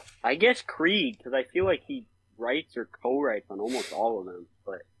 I guess Creed, because I feel like he writes or co-writes on almost all of them.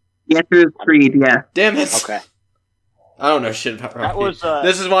 But the answer is Creed, yeah. Damn it. Okay. I don't know shit about Rocky.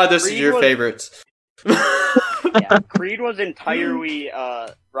 This is why this is your favorites. Yeah, Creed was entirely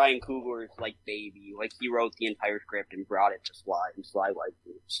Ryan Coogler's like baby. Like he wrote the entire script and brought it to Sly, and Sly liked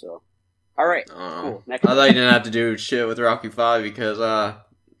it. So, all right, cool. I thought you didn't have to do shit with Rocky 5 because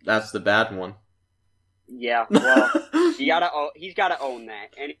that's the bad one. Yeah, well, he's gotta own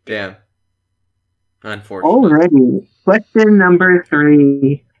that. And damn. Unfortunately. Alrighty, question number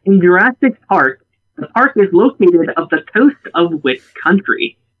 3. In Jurassic Park, the park is located off the coast of which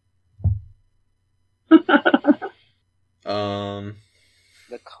country? The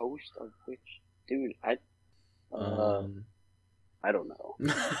coast of which, dude? I don't know.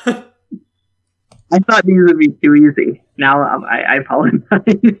 I thought these would be too easy. Now I apologize.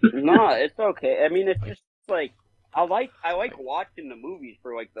 No, it's okay. I mean, it's just like I like watching the movies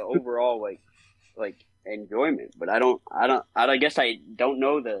for like the overall like enjoyment. But I guess I don't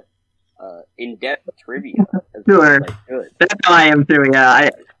know the in-depth trivia. Sure. That's how I am too. Yeah,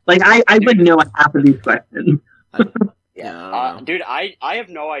 I would know half of these questions. Dude, I have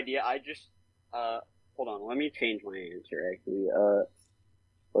no idea. I just hold on. Let me change my answer. Actually,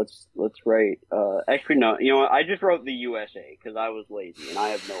 let's write. Actually, no. You know what? I just wrote the USA because I was lazy and I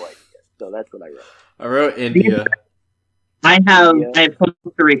have no idea. So that's what I wrote. I wrote India. I have Costa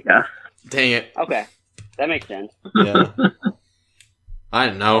Rica. Dang it. Okay, that makes sense. Yeah. I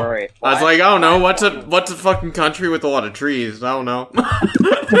don't know. Right. I was like, I don't know. What's a fucking country with a lot of trees? I don't know.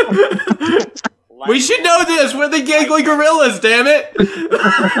 We should know this. We're the Giggly Gorillas, damn it.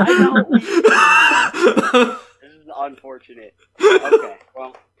 I know. This is unfortunate. Okay,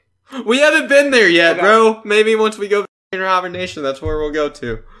 well. We haven't been there yet, bro. Maybe once we go to hibernation, that's where we'll go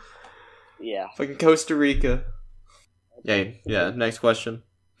to. Yeah. Fucking Costa Rica. Yeah, next question.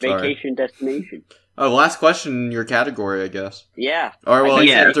 Vacation destination. Oh, last question in your category, I guess. Yeah. Or, well,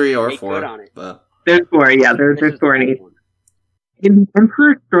 it's 3 or 4. But. There's 4, yeah. There's 4 in each. In The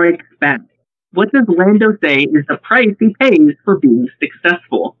Emperor Strikes Back, what does Lando say is the price he pays for being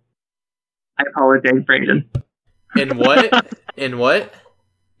successful? I apologize, Brayden. In what? In what?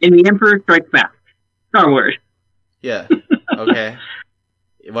 In The Emperor Strikes Back. Star Wars. Yeah. Okay.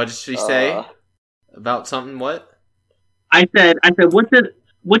 What did she say? About something what? I said,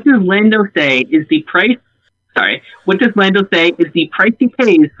 what does Lando say is the price? Sorry. What does Lando say is the price he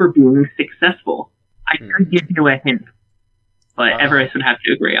pays for being successful? I could give you a hint, but Everest would have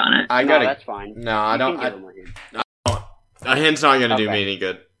to agree on it. That's fine. No, I don't. A hint's not gonna do me any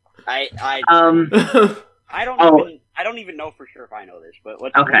good. I don't even know for sure if I know this, but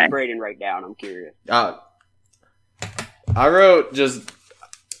let's Brayden write down. I'm curious. I wrote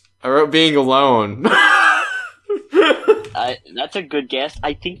being alone. That's a good guess.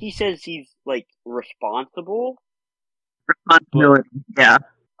 I think he says he's responsible. Responsibility, yeah.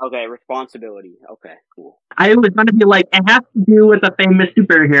 Okay, responsibility. Okay, cool. I was going to be like, it has to do with a famous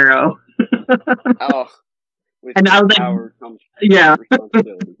superhero. And I was like, yeah.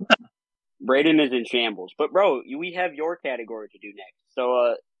 Responsibility. Brayden is in shambles, but bro, we have your category to do next.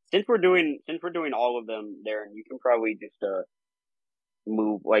 So, since we're doing all of them, Daren, you can probably just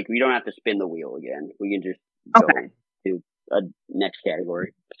move. We don't have to spin the wheel again. We can just go to a next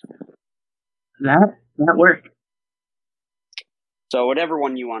category. That works. So whatever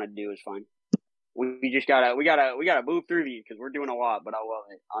one you want to do is fine. We just gotta move through these because we're doing a lot, but I love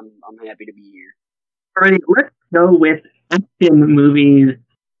it. I'm happy to be here. Alrighty, let's go with action movies.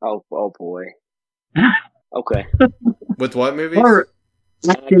 Oh boy. Okay. With what movies?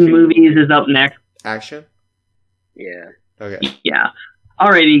 Action movies is up next. Action? Yeah. Okay. Yeah.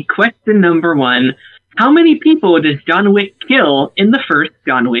 Alrighty, question number 1. How many people does John Wick kill in the first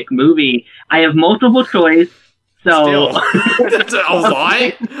John Wick movie? I have multiple choice. So a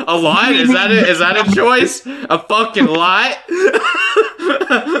lie? A lie? Is that a choice? A fucking lie?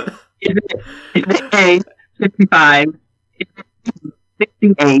 Is it A, 55? Is it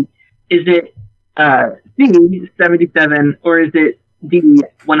 68? Is it C, 77? Or is it D,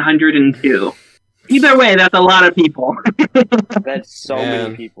 102? Either way, that's a lot of people. That's so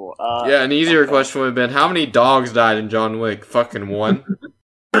many people. Yeah, an easier question would have been, how many dogs died in John Wick? Fucking 1.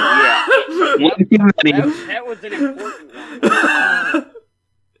 Yeah. One too many. That was an important one.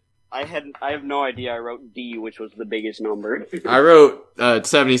 I have no idea. I wrote D, which was the biggest number. I wrote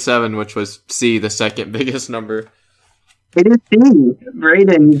 77, which was C, the second biggest number. It is C.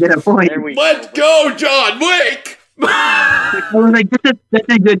 Brayden, you get a point. Let's go, John Wick! I was like, that's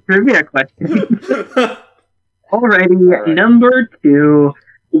a good trivia question. Alrighty, number 2.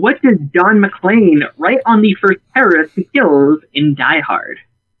 What does John McClane write on the first terrorist he kills in Die Hard?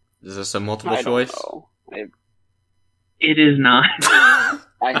 Is this a multiple choice? It is not.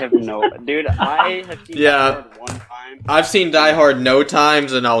 I have no... Dude, I have seen Die Hard one time. I've seen Die Hard no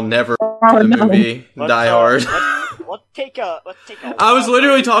times, and I'll never the movie Die Hard. Let's take a I was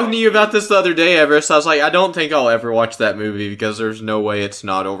literally talking to you about this the other day, Everest. I was like, I don't think I'll ever watch that movie because there's no way it's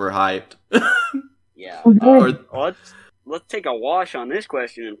not overhyped. Yeah. Let's take a wash on this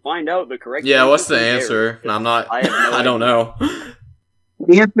question and find out the correct answer. Yeah, what's the answer? I'm not... I don't know.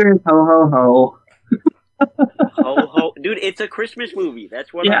 The answer is ho ho ho. Ho ho. Dude, it's a Christmas movie.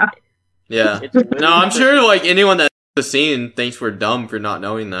 That's what Yeah. No, I'm sure anyone that's scene thinks we're dumb for not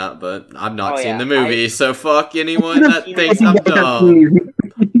knowing that, but I've not seen the movie, so fuck anyone that thinks I'm dumb.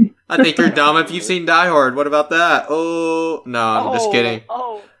 I think you're dumb if you've seen Die Hard. What about that? Oh, no, I'm just kidding.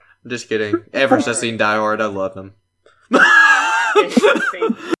 I'm just kidding. Everest has seen Die Hard. I love him.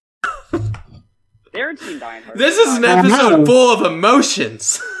 Daren's seen Die Hard. This is an episode full of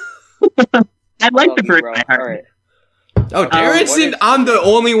emotions. I like the first Die Hard. All right. Oh, Darren's seen. I'm the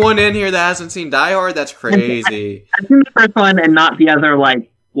only one in here that hasn't seen Die Hard. That's crazy. I've seen the first one and not the other,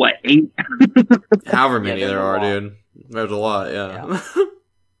 like, what, 8? However many there are, dude. There's a lot, yeah.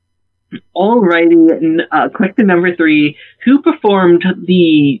 Alrighty, question number 3. Who performed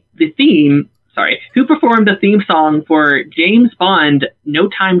the theme song for James Bond, No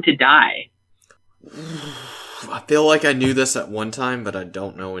Time to Die? I feel like I knew this at one time, but I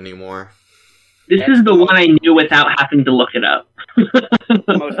don't know anymore. This is the one I knew without having to look it up.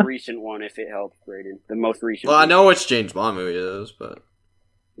 The most recent one, if it helps, Brayden. The most recent Well, I know which James Bond movie it is, but...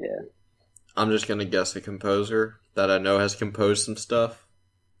 Yeah. I'm just gonna guess a composer that I know has composed some stuff.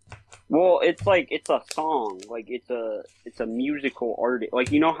 Well, it's a song. Like, it's a musical artist.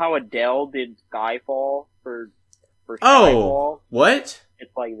 Like, you know how Adele did Skyfall for Skyfall? Oh! What?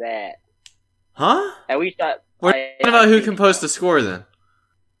 It's like that. Huh? At least What about who composed the score, then?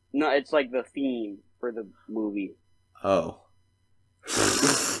 No, it's like the theme for the movie. Oh.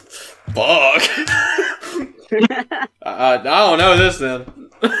 Fuck. I don't know this, then.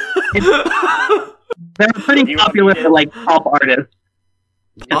 They're pretty popular, like, pop artists.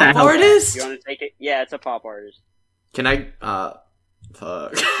 Pop artist? You want to take it? Yeah, it's a pop artist. Can I,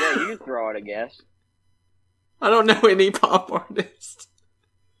 fuck. Yeah, you can throw it, I guess. I don't know any pop artists.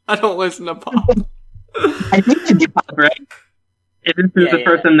 I don't listen to pop. I think it'd be pop, right? If this is the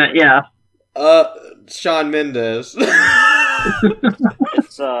person that, yeah. Shawn Mendes.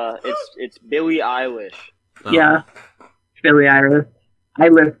 It's Billie Eilish. Oh. Yeah. Billie Eilish.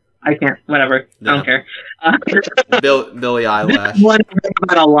 I can't, whatever. Yeah. I don't care. Billie Eilish. This one I think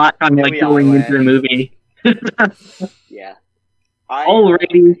about a lot on, like, going into the movie. Yeah.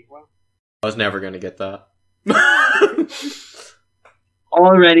 Alrighty. I was never gonna get that.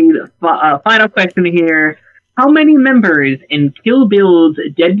 Alrighty, final question here. How many members in Kill Bill's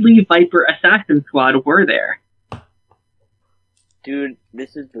Deadly Viper Assassin Squad were there? Dude,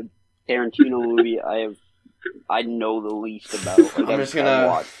 this is the Tarantino movie I know the least about. Like, I'm just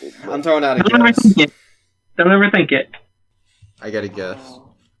gonna... I'm throwing out a guess. Don't overthink it. I gotta guess.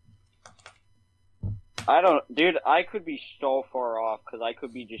 Dude, I could be so far off, because I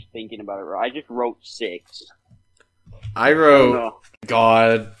could be just thinking about it. I just wrote 6. I wrote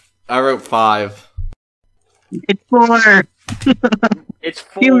 5. It's 4. It's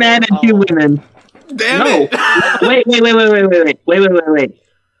 4. 2 men and 2 women. Damn it! Wait.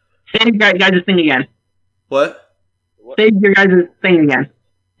 Say your guys' thing again. What? Say your guys' thing again.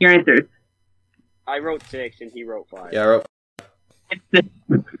 Your answers. I wrote 6 and he wrote 5. Yeah, I wrote 5. It's 6.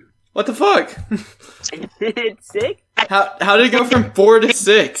 What the fuck? It's 6? How did it go from 4 to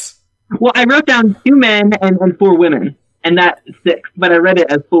 6? Well, I wrote down 2 men and 4 women, and that's 6, but I read it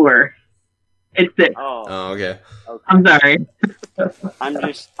as 4. It's 6. Oh, okay. I'm sorry.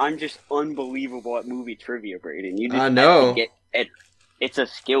 I'm just unbelievable at movie trivia, Brayden. You just I know. It's a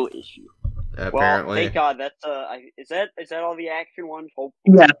skill issue. Apparently. Well, thank God. That's is that all the action ones?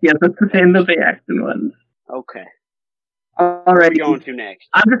 Hopefully. Yes, that's the end of the action ones. Okay. Alright. What are you going to next?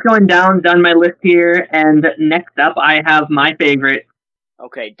 I'm just going down my list here, and next up I have my favorite.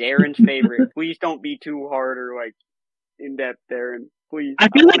 Okay, Darren's favorite. Please don't be too hard or, like, in-depth, Darren. Please. I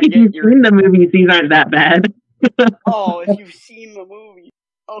feel like if you've seen the movies, these aren't that bad. Oh, if you've seen the movie.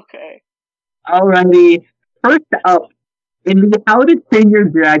 Okay. Alrighty. First up, in the How to Train Your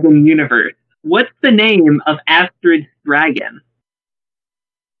Dragon universe, what's the name of Astrid's dragon?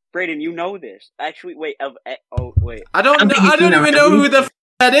 Brayden, you know this. Actually, wait. Wait. I don't even know who the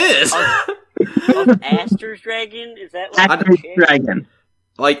that is. Of Aster's dragon? Is that like Astrid's dragon?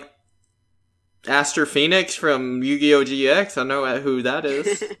 Like Aster Phoenix from Yu-Gi-Oh! GX? I know who that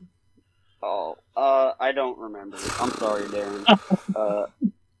is. I don't remember. I'm sorry, Darren.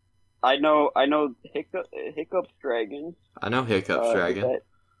 I know Hiccup's dragon. I know Hiccup's dragon.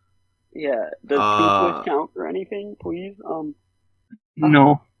 Yeah. Does Toothless count for anything, please?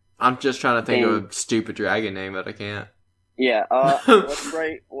 No. I'm just trying to think of a stupid dragon name, but I can't. Yeah, let's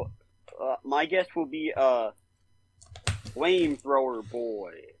write... my guess will be, Flamethrower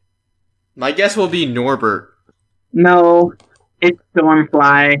Boy. My guess will be Norbert. No, it's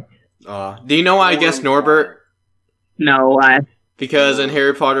Stormfly. Do you know why I guessed Norbert? No, why? Because in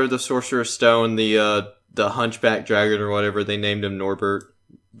Harry Potter the Sorcerer's Stone, the Hunchback Dragon or whatever, they named him Norbert.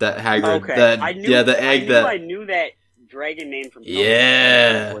 That Hagrid. Okay. I knew that dragon name from something.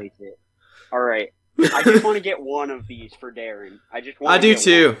 Yeah. Alright. I just want to get one of these for Darren. I do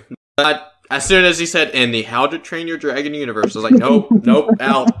too. As soon as he said, in the How to Train Your Dragon universe, I was like, nope,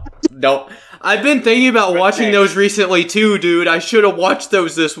 out. Nope. I've been thinking about watching those recently too, dude. I should have watched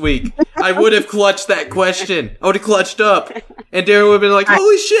those this week. I would have clutched that question. I would have clutched up. And Darren would have been like,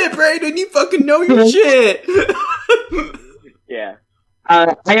 holy shit, Brayden, you fucking know your shit. Yeah.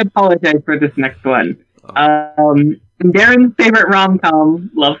 I apologize for this next one. Darren's favorite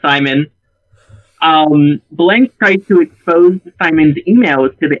rom-com, Love, Simon. Blank tried to expose Simon's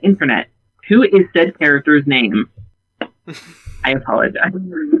emails to the internet. Who is said character's name? I apologize.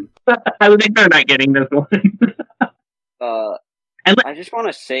 I think they're not getting this one. I just want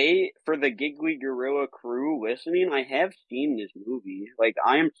to say, for the Giggly Gorilla crew listening, I have seen this movie. Like,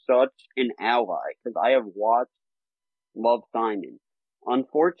 I am such an ally, because I have watched Love, Simon.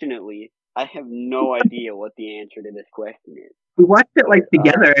 Unfortunately, I have no idea what the answer to this question is. We watched it,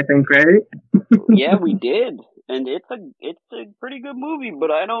 together, I think, right? Yeah, we did. And it's a pretty good movie,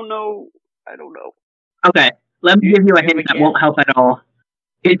 but I don't know. Okay, let me give you a hint that won't help at all.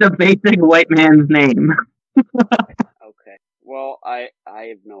 It's a basic white man's name. Okay. Well, I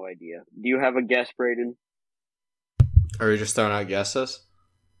have no idea. Do you have a guess, Brayden? Are you just throwing out guesses?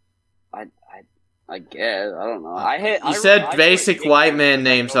 I guess. I don't know. You said basic white man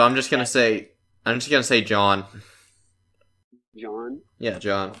name, so I'm just gonna say John. John? Yeah,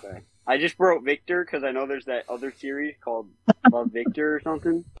 John. Okay. I just wrote Victor because I know there's that other series called Love Victor or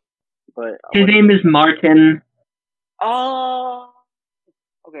something. But his name is Martin. Oh.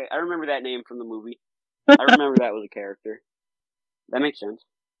 Okay, I remember that name from the movie. I remember that was a character. That makes sense.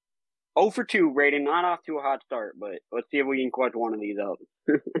 0 for 2, Brayden. Not off to a hot start, but let's see if we can clutch one of these up.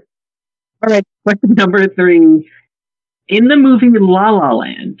 Alright, question number 3. In the movie La La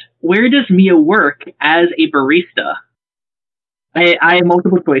Land, where does Mia work as a barista? I have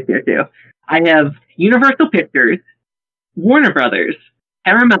multiple choice here, too. I have Universal Pictures, Warner Brothers,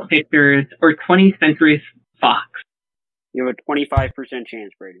 Paramount Pictures, or 20th Century Fox. You have a 25%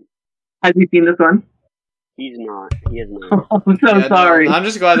 chance, Brayden. Have you seen this one? He's not. He is not. Oh, I'm so sorry. No, I'm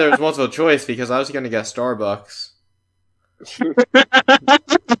just glad there was multiple choice because I was going to guess Starbucks.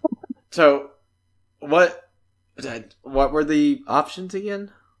 So, what were the options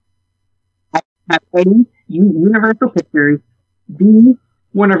again? A, Universal Pictures, B,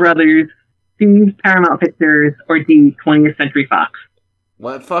 Warner Brothers, C, Paramount Pictures, or D, 20th Century Fox.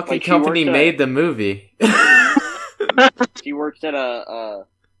 What fucking company made the movie? She works at a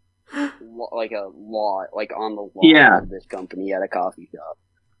law, on the law of this company at a coffee shop.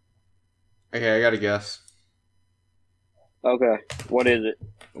 Okay, I got a guess. Okay, what is it?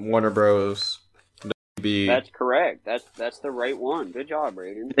 Warner Bros. WB. That's correct. That's the right one. Good job,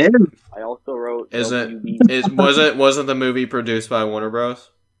 Brayden. I also wrote. Wasn't the movie produced by Warner Bros?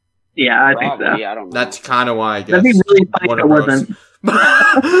 Yeah, I think so. Yeah, I don't know. That's kind of why I guess. That'd be really funny Warner if it wasn't.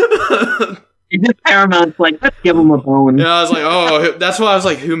 It's just Paramount's like, let's give them a bone. Yeah, I was like, oh, that's why I was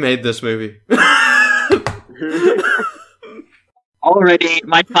like, who made this movie? Alrighty,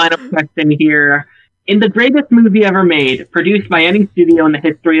 my final question here. In the greatest movie ever made, produced by any studio in the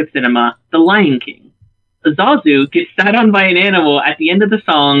history of cinema, The Lion King, Zazu gets sat on by an animal at the end of the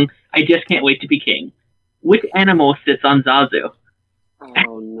song, I Just Can't Wait to Be King. Which animal sits on Zazu?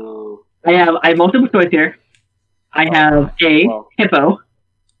 Oh, no. I have multiple choice here. I have A, hippo,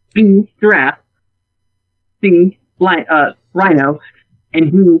 B, giraffe, C, rhino,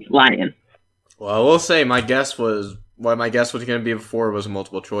 and D, lion. Well, I will say my guess was going to be before was a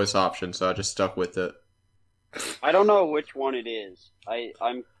multiple choice option, so I just stuck with it. I don't know which one it is.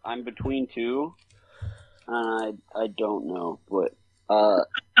 I'm between two, and I don't know. But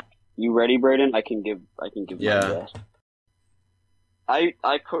you ready, Brayden? I can give my guess.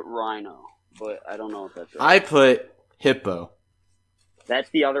 I put rhino, but I don't know if that's right. I put hippo.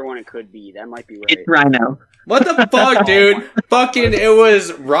 That's the other one it could be. That might be right. It's rhino. What the fuck, dude? Fucking, it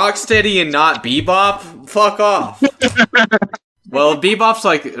was Rocksteady and not Bebop? Fuck off. Well, Bebop's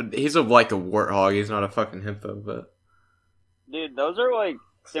he's a warthog. He's not a fucking hippo, but... Dude, those are,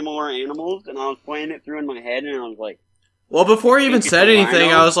 similar animals, and I was playing it through in my head, and I was like... Well, before he even said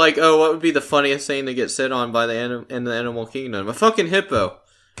anything, I was like, oh, what would be the funniest thing to get sit on by in the animal kingdom? A fucking hippo.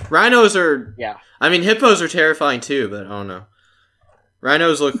 Rhinos are... Yeah. I mean, hippos are terrifying too, but I don't know.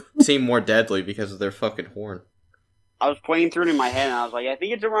 Rhinos seem more deadly because of their fucking horn. I was playing through it in my head, and I was like, I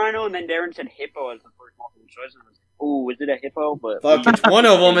think it's a rhino, and then Darren said hippo as the first multiple choice, and I was like, ooh, is it a hippo? But fuck, it's one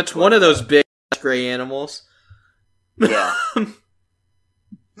of them. It's one of those big gray animals. Yeah.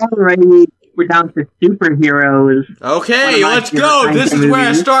 Alrighty, we're down to superheroes. Okay, let's go. This is where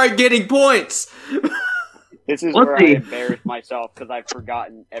I start getting points. This is where I embarrass myself because I've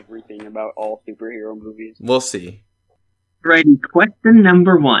forgotten everything about all superhero movies. We'll see. Alrighty, question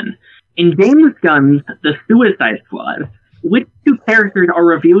number 1. In James Gunn's The Suicide Squad, which two characters are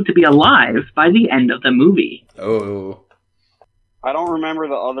revealed to be alive by the end of the movie. Oh. I don't remember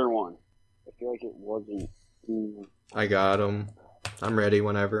the other one. I feel like it wasn't. I got him. I'm ready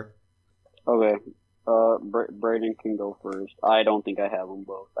whenever. Okay. Brayden can go first. I don't think I have them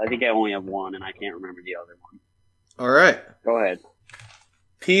both. I think I only have one, and I can't remember the other one. Alright. Go ahead.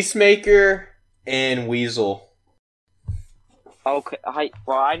 Peacemaker and Weasel. Okay. I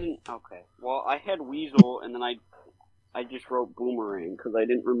didn't. Okay. Well, I had Weasel, and then I just wrote Boomerang because I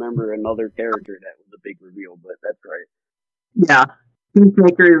didn't remember another character that was a big reveal, but that's right. Yeah.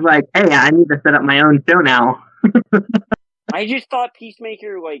 Peacemaker is like, hey, I need to set up my own show now. I just thought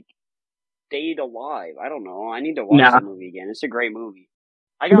Peacemaker, stayed alive. I don't know. I need to watch the movie again. It's a great movie.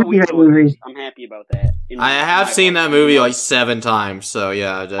 I got Weasel. I'm happy about that. I have seen that movie 7 times, so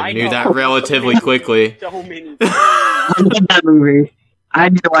yeah, I knew that relatively quickly. So many. I love that movie. I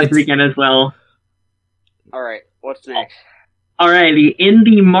need to watch it again as well. Alright, what's next? Alrighty, in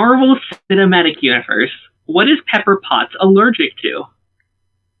the Marvel Cinematic Universe, what is Pepper Potts allergic to?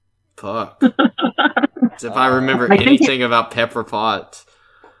 Fuck. As if I remember anything about Pepper Potts.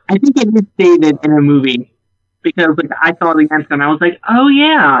 I think it is stated in a movie. Because I saw the answer and I was like, oh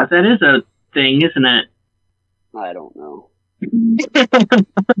yeah, that is a thing, isn't it? I don't know.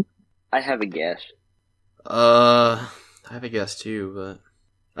 I have a guess. I have a guess too, but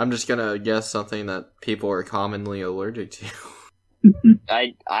I'm just gonna guess something that people are commonly allergic to.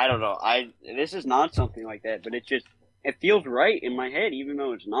 I don't know. This is not something like that, but it feels right in my head, even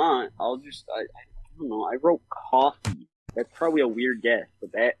though it's not. I don't know. I wrote coffee. That's probably a weird guess,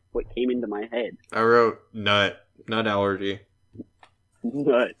 but that's what came into my head. I wrote nut allergy.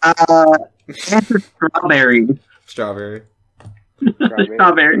 Nut. Answer strawberries. Strawberry.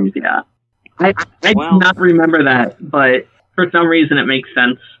 Strawberries, yeah. I do not remember that, but for some reason it makes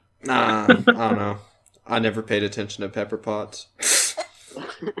sense. I don't know. I never paid attention to Pepper Potts.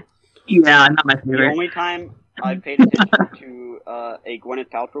 Yeah, not my favorite. The only time I paid attention to a Gwyneth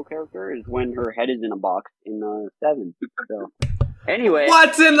Paltrow character is when her head is in a box in 7. So, anyway.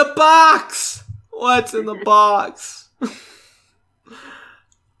 What's in the box? What's in the box?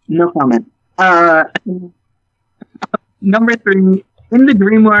 No comment. Number 3, in the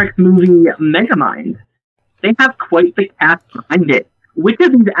DreamWorks movie Megamind, they have quite the cast behind it. Which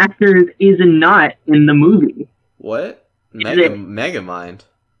of these actors is not in the movie? What? Megamind?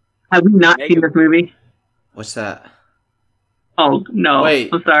 Have we not seen this movie? What's that? Oh, no. Wait.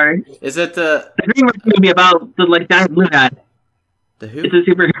 I'm sorry. Is it the DreamWorks movie about the giant blue guy? The who? It's a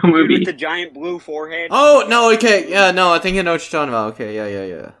superhero movie. With the giant blue forehead? Oh, no, okay. Yeah, no, I think I know what you're talking about. Okay,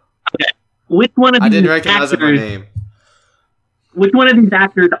 yeah. Okay. Which one of these I didn't recognize it by name. Which one of these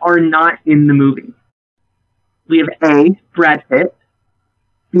actors are not in the movie? We have A, Brad Pitt,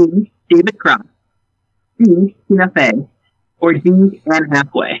 B, David Cross, C, Tina Fey, or D, Anne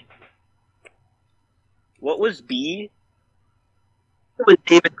Hathaway. What was B? It was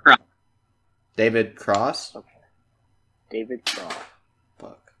David Cross. David Cross? Okay. David Cross.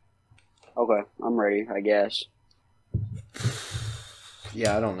 Fuck. Okay, I'm ready, I guess.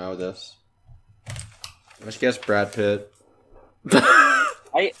 Yeah, I don't know this. Let's guess Brad Pitt.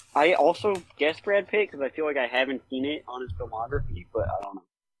 I also guessed Brad Pitt because I feel like I haven't seen it on his filmography, but I don't know.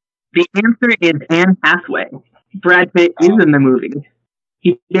 The answer is Anne Hathaway. Brad Pitt is in the movie.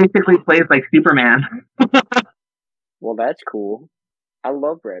 He basically plays like Superman. Well, that's cool. I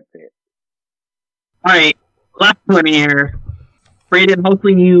love Brad Pitt. Alright, last one here. Brayden,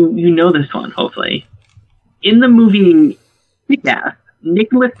 hopefully you know this one, hopefully. In the movie Kick-Ass,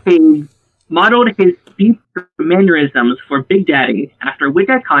 Nicolas Cage modeled his speech mannerisms for Big Daddy after which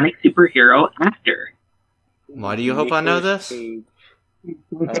iconic superhero actor? Why do you hope I know this?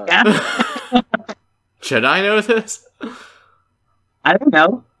 Should I know this? I don't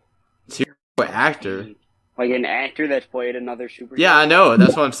know. What actor? Like an actor that's played another superhero? Yeah, I know.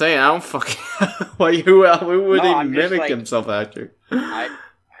 That's what I'm saying. I don't fucking... Like, who would even mimic himself actor? I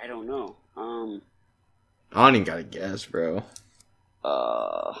don't know. I don't even gotta guess, bro.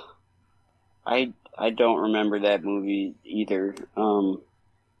 I don't remember that movie either. I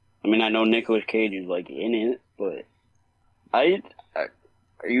mean, I know Nicolas Cage is in it, but are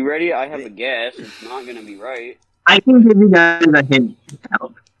you ready? I have a guess. It's not gonna be right. I can give you guys a hint.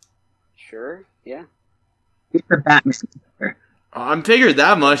 Sure. Yeah. It's the Batman. I'm figured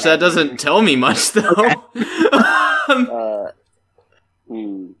that much. That doesn't tell me much, though. Okay.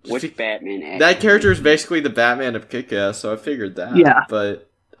 Which Batman actor? That character is basically the Batman of Kick-Ass, so I figured that. Yeah.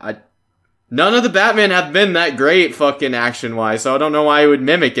 But none of the Batman have been that great fucking action-wise, so I don't know why I would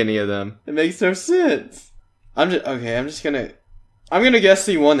mimic any of them. It makes no sense. I'm gonna guess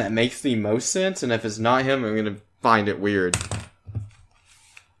the one that makes the most sense, and if it's not him, I'm gonna find it weird.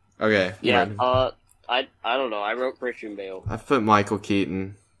 Okay. Yeah. I don't know. I wrote Christian Bale. I put Michael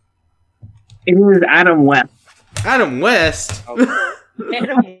Keaton. It was Adam West. Adam West. Okay.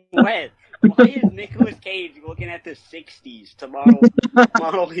 Adam West. Why is Nicolas Cage looking at the 60s to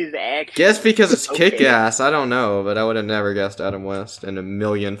model his action? Guess because it's Kick-Ass. I don't know, but I would have never guessed Adam West in a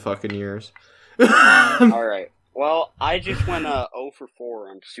million fucking years. All right. Well, I just went 0 for 4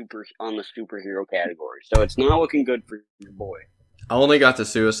 on the superhero category, so it's not looking good for your boy. I only got the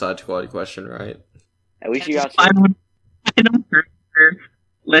Suicide Squad question right. At least you got some.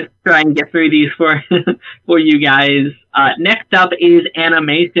 Let's try and get through these for you guys. Next up is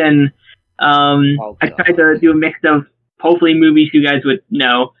animation. I tried to do a mix of hopefully movies you guys would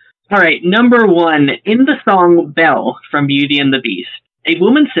know. All right, number 1 in the song "Belle" from Beauty and the Beast, a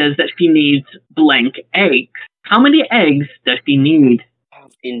woman says that she needs blank eggs. How many eggs does she need?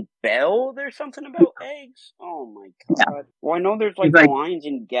 In Belle, there's something about eggs? Oh my god. Yeah. Well, I know there's like lines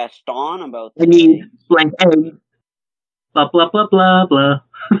in Gaston about I need blank eggs. Blah, blah, blah, blah, blah.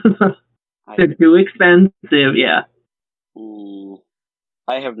 They're too expensive, yeah.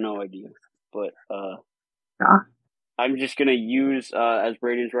 I have no idea. But, yeah. I'm just gonna use, as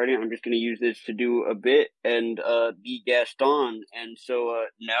Brayden's writing, I'm just gonna use this to do a bit and, be Gaston. And so,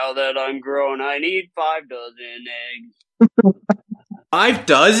 now that I'm grown, I need 5 dozen eggs. 5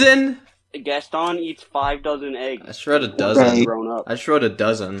 dozen? Gaston eats 5 dozen eggs. I just wrote a dozen. Grown up. I just wrote a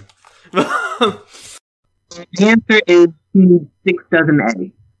dozen. The answer is 6 dozen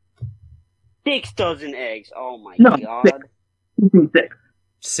eggs. 6 dozen eggs. Oh my god. 6.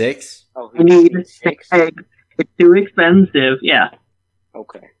 6? Oh, I need 6 eggs. It's too expensive. Yeah.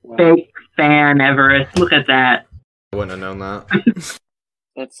 Okay. Well, Fake fan Everest. Look at that. I wouldn't have known that.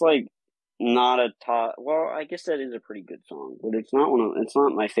 That's like not a top. Well, I guess that is a pretty good song, but it's not it's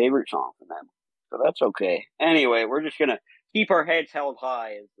not my favorite song from them. So that's okay. Anyway, we're just gonna keep our heads held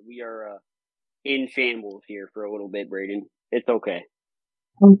high as we are in shambles here for a little bit, Brayden. It's okay.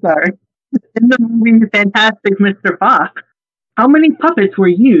 I'm sorry. In the movie Fantastic Mr. Fox, how many puppets were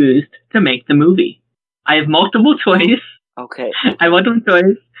used to make the movie? I have multiple choice. Okay. I have multiple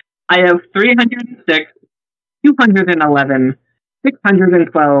choice. I have 306, 211,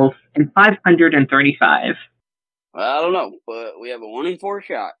 612, and 535. I don't know, but we have a 1 in 4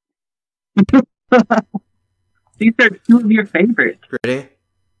 shot. These are 2 of your favorites. Ready?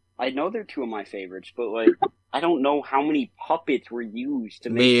 I know they're 2 of my favorites, but like I don't know how many puppets were used to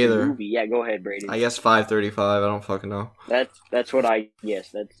make the movie. Yeah, go ahead, Brayden. I guess 535. I don't fucking know. That's what I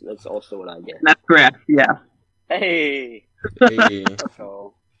guess. That's also what I guess. That's correct. Yeah. Hey.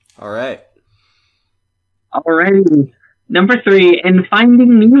 All right. Alrighty. Number 3, in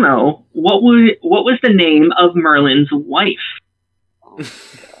Finding Nemo, what was the name of Merlin's wife? Oh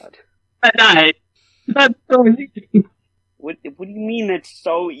my god. That's so easy. What do you mean that's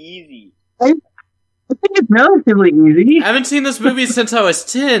so easy? I think it's relatively easy. I haven't seen this movie since I was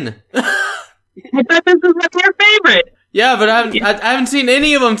 10. I thought this was like your favorite. Yeah, but I haven't seen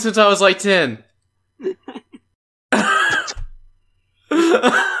any of them since I was like 10.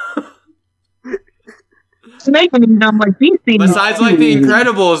 I'm like, these things. Besides, like The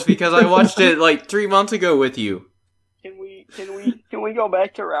Incredibles, because I watched it like 3 months ago with you. Can we go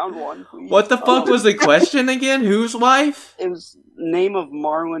back to round 1, please? What the fuck was the question again? Whose wife? It was name of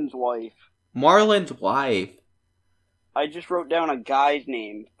Marlin's wife. Marlin's wife. I just wrote down a guy's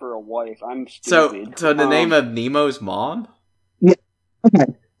name for a wife. I'm stupid. So the name of Nemo's mom? Yeah. Okay.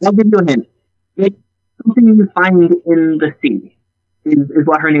 I'll give you a hint. It's something you find in the sea. Is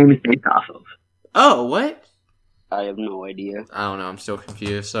what her name is based off of. Oh, what? I have no idea. I don't know. I'm still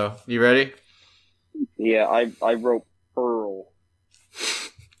confused. So, you ready? Yeah, I wrote Pearl.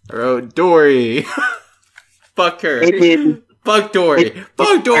 I wrote Dory. Fuck her. Fuck Dory.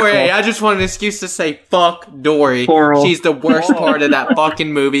 Fuck Dory. I just want an excuse to say fuck Dory. Coral. She's the worst part of that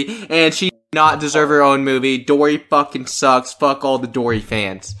fucking movie, and she does not deserve her own movie. Dory fucking sucks. Fuck all the Dory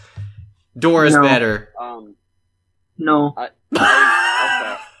fans. Dora's better. No. Okay.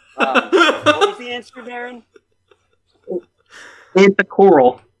 What was the answer, Daren? It's a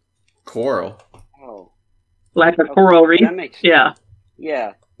coral. Coral. Oh. Like a coral reef? That makes sense.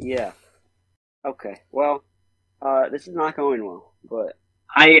 Yeah. Yeah. Okay. Well, this is not going well, but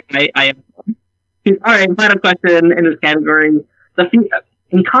I alright, final question in this category.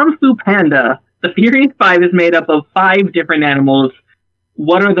 In Kung Fu Panda, the Furious Five is made up of 5 different animals.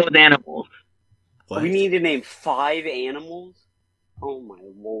 What are those animals? What? We need to name 5 animals? Oh my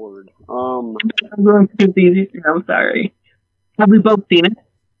lord. I'm going too easy. I'm sorry. Have we both seen it?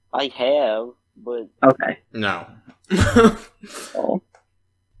 I have, but okay. No. Oh.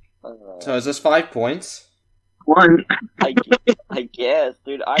 So is this 5 points? one. I guess,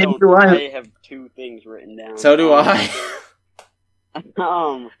 dude. I have two things written down. So do I. And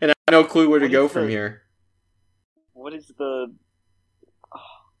I have no clue where to go from here. What is the...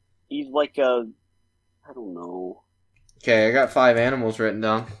 he's like a... I don't know. Okay, I got 5 animals written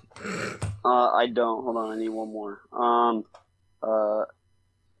down. I don't. Hold on, I need one more.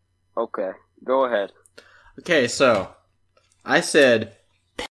 Okay. Go ahead. Okay, so... I said...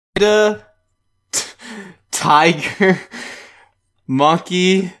 Panda... Tiger...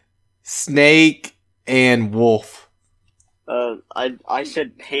 Monkey... Snake... And wolf. I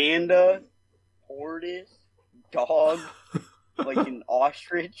said panda... Tortoise... Dog... like an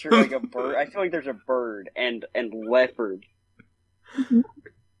ostrich or like a bird. I feel like there's a bird and leopard.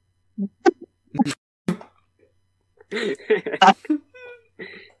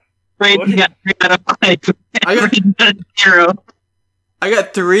 Brayden got 3 out of 5. I got 0. I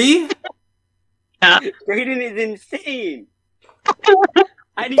got 3? Yeah. Brayden is insane.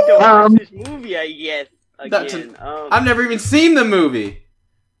 I need to watch this movie, I guess, again. I've never even seen the movie.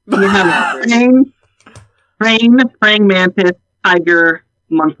 You have praying mantis, tiger,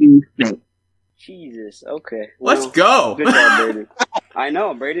 monkey, snake. Jesus, okay. Well, let's go. Good job, Brayden. I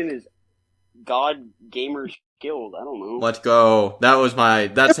know, Brayden is God gamer skilled. I don't know. Let's go.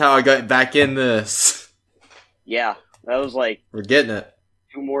 That's how I got back in this. Yeah, that was like... We're getting it.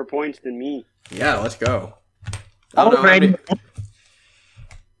 2 more points than me. Yeah, let's go. Alright.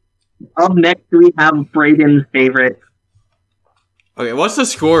 Up next, we have Brayden's favorite. Okay, what's the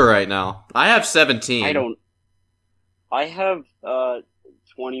score right now? I have 17. I have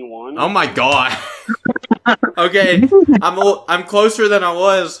 21. Oh my god. Okay, I'm closer than I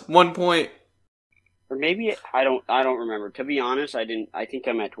was. 1 point. Or maybe I don't remember. To be honest, I think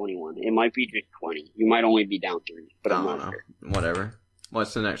I'm at 21. It might be just 20. You might only be down 3, but I'm not sure. Whatever.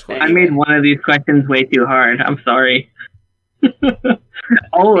 What's the next question? I made one of these questions way too hard. I'm sorry.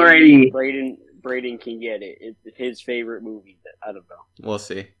 Alrighty. Brayden can get it. It's his favorite movie. I don't know. We'll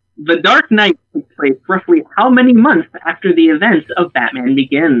see. The Dark Knight takes place roughly how many months after the events of Batman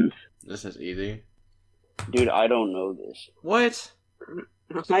Begins? This is easy. Dude, I don't know this. What?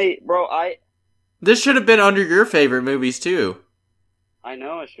 This should have been under your favorite movies too. I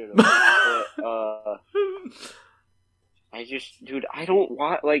know I should have. But, I don't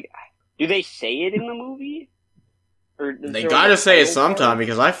want, do they say it in the movie? Or they gotta say it sometime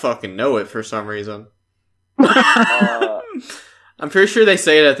because I fucking know it for some reason. I'm pretty sure they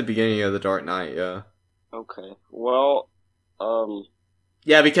say it at the beginning of The Dark Knight, yeah. Okay. Well,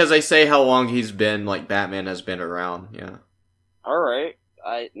 yeah, because they say how long Batman has been around, yeah. Alright.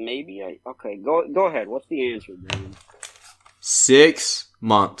 Okay, go ahead. What's the answer, man? 6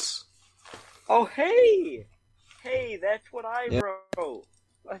 months. Oh, hey! Hey, that's what I wrote.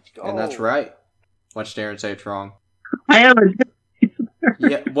 Let's go. And that's right. Watch Daren say it's wrong. I have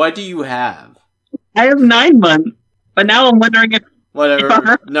yeah, what do you have? I have 9 months, but now I'm wondering if...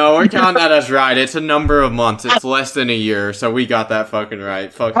 Whatever. No, we're counting that as right. It's a number of months. It's less than a year, so we got that fucking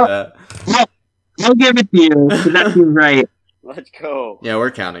right. Fuck that. I'll give it to you, because that seems right. Let's go. Yeah,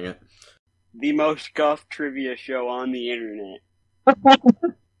 we're counting it. The most scuffed trivia show on the internet.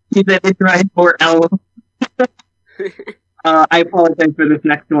 He said it's right for L. I apologize for this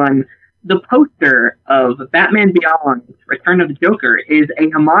next one. The poster of Batman Beyond, Return of the Joker, is a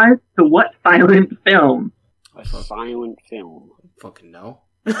homage to what silent film? A silent film. Fucking no.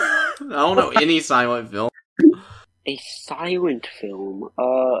 I don't know any silent film. A silent film?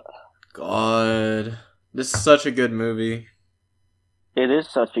 God. This is such a good movie. It is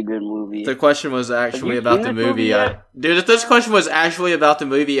such a good movie. If the question was actually about the movie, dude, if this question was actually about the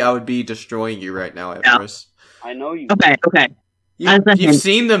movie, I would be destroying you right now, Everest. I know you. Okay. You've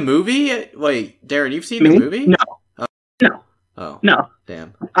seen the movie? Wait, Daren, you've seen the movie? No. No. Oh. No.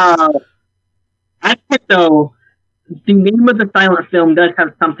 Damn. Actually, though, the name of the silent film does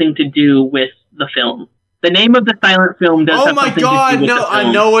have something to do with the film. The name of the silent film does have something to do with the film. Oh my god, no, I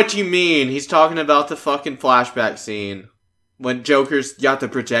know what you mean. He's talking about the fucking flashback scene. When Joker's got the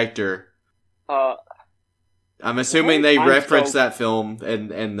projector. I'm assuming they referenced that film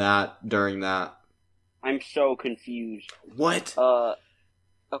and that during that. I'm so confused. What?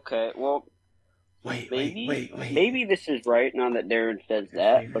 Okay, well... Wait. Maybe this is right now that Daren says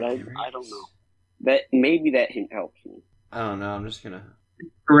that, but I don't know. Maybe that hint helps me. I don't know, I'm just gonna...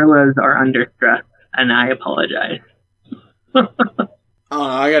 Gorillas are under stress, and I apologize. I don't know,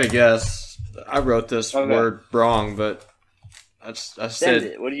 I gotta guess. I wrote this word wrong, but... I said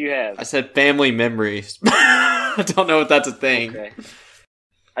it. What do you have? I said family memories. I don't know if that's a thing. Okay.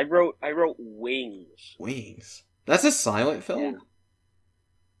 I wrote Wings. Wings. That's a silent film?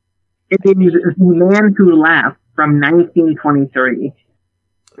 It is The Man Who Laughed from 1923.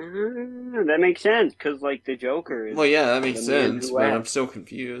 That makes sense, because, like, the Joker is... Well, yeah, that makes sense, but I'm still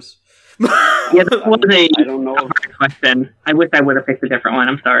confused. Yeah, this was I don't know. a hard question. I wish I would have picked a different one.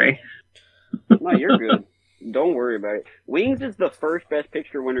 I'm sorry. No, you're good. Don't worry about it. Wings is the first Best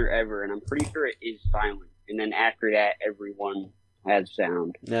Picture winner ever, and I'm pretty sure it is silent. And then after that, everyone has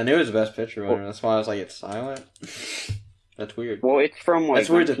sound. Yeah, I knew it was the Best Picture winner. That's why I was like, it's silent. That's weird. Well, it's from like That's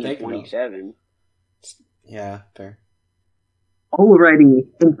weird to think about. 1927. Yeah, fair. Alrighty,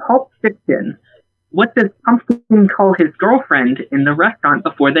 in Pulp Fiction, what does Pumpkin call his girlfriend in the restaurant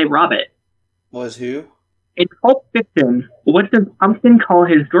before they rob it? Was who? In Pulp Fiction, what does Pumpkin call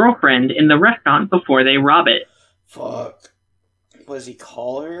his girlfriend in the restaurant before they rob it? Fuck. What does he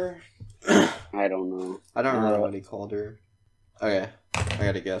call her? I don't know. I don't remember what he called her. Okay, I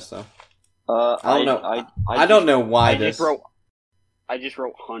gotta guess though. I don't know. I don't know why this. I just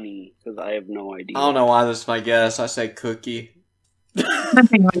wrote honey because I have no idea. I don't know why this is my guess. I say cookie.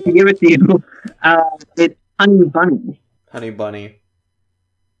 Something like to give it to you. It's Honey Bunny. Honey Bunny.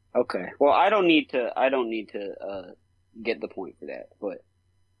 Okay. Well, I don't need to get the point for that, but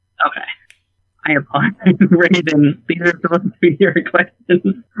okay. I apologize, Brayden. These are supposed to be your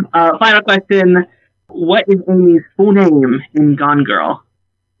questions. Final question: what is Amy's full name in Gone Girl?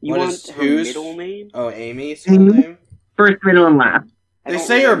 You want her middle name? Oh, Amy's full name. First, middle, and last. They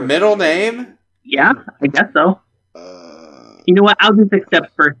say her middle name. Yeah, I guess so. You know what? I'll just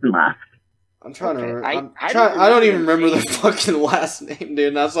accept first and last. I'm trying to remember. I don't even remember the fucking last name, dude.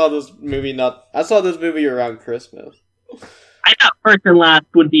 And I saw this movie around Christmas. I thought first and last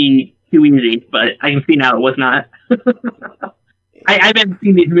would be too easy, but I can see now it was not. I haven't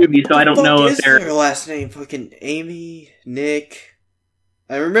seen these movies, so I don't know if they're... their last name? Fucking Amy, Nick.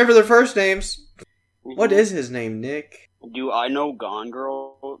 I remember their first names. Mm-hmm. What is his name, Nick? Do I know Gone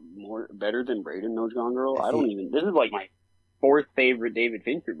Girl better than Brayden knows Gone Girl? I don't even... This is like my fourth favorite David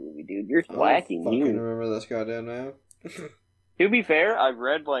Fincher movie, dude. You're slacking. I don't fucking remember this goddamn now. To be fair, I've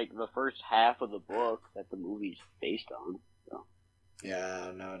read like the first half of the book that the movie's based on. So. Yeah, I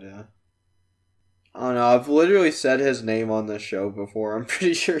have no idea. I don't know. I've literally said his name on this show before. I'm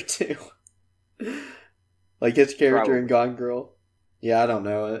pretty sure too. Like his character in Gone Girl. Yeah, I don't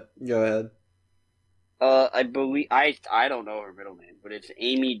know it. Go ahead. I believe I don't know her middle name, but it's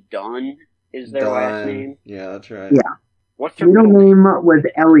Amy Dunn is their last name. Yeah, that's right. Yeah. What's her middle name? Was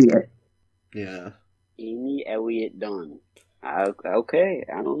Elliot. Yeah. Amy Elliott Dunn. Okay,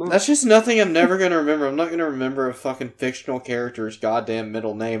 I don't know. That's just nothing I'm never gonna remember. I'm not gonna remember a fucking fictional character's goddamn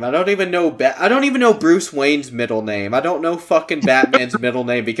middle name. I don't even know Bruce Wayne's middle name. I don't know fucking Batman's middle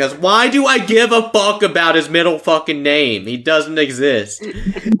name because why do I give a fuck about his middle fucking name? He doesn't exist.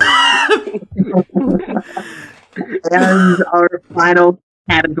 And our final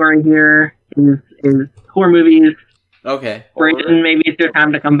category here is horror movies. Okay. Brayden, maybe it's your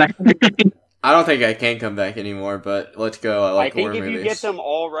time to come back. I don't think I can come back anymore, but let's go. I like horror movies. I think if you get them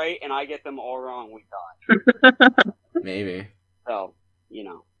all right and I get them all wrong, we die. Maybe. So, you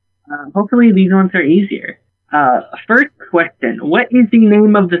know. Hopefully these ones are easier. First question. What is the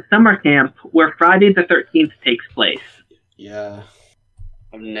name of the summer camp where Friday the 13th takes place? Yeah.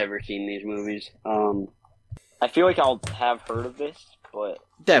 I've never seen these movies. I feel like I'll have heard of this, but...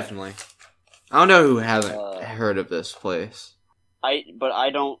 Definitely. I don't know who hasn't heard of this place. I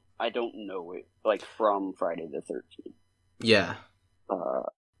don't know it, like, from Friday the 13th. Yeah.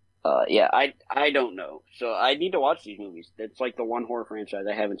 Yeah, I don't know. So I need to watch these movies. It's like the one horror franchise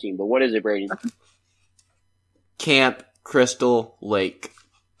I haven't seen. But what is it, Brayden? Camp Crystal Lake.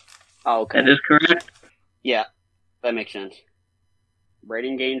 Oh, okay. That is correct. Yeah, that makes sense.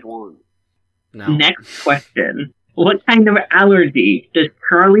 Brayden gains 1. No. Next question. What kind of allergy does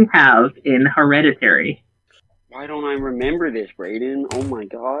Charlie have in Hereditary? Why don't I remember this, Brayden? Oh my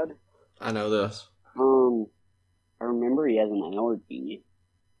god. I know this. I remember he has an allergy.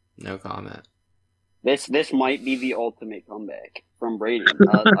 No comment. This might be the ultimate comeback from Brayden.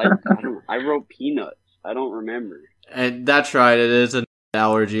 I wrote peanuts. I don't remember. And that's right. It is an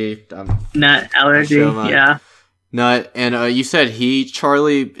allergy. Nut allergy. Yeah. Nut. And you said he.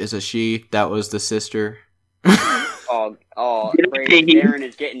 Charlie is a she. That was the sister. Daren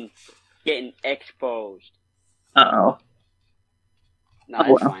is getting exposed. Uh-oh. No,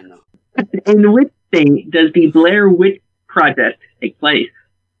 that's fine, though. In which state does the Blair Witch Project take place?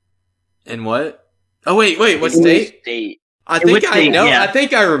 In what? Oh, wait, what state? I think I know. Yeah. I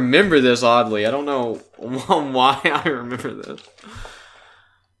think I remember this oddly. I don't know why I remember this.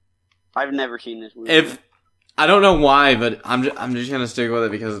 I've never seen this movie. I don't know why, but I'm just gonna stick with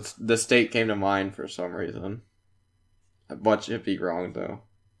it because the state came to mind for some reason. Watch it be wrong though.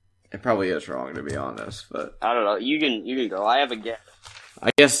 It probably is wrong, to be honest, but I don't know. You can go. I have a guess.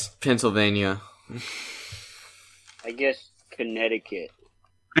 I guess Pennsylvania. I guess Connecticut.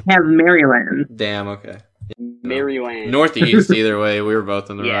 I have Maryland. Damn, okay. Maryland. Northeast, either way. We were both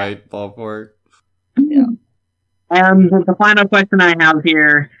in the right ballpark. Yeah. The final question I have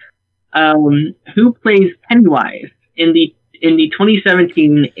here, who plays Pennywise in the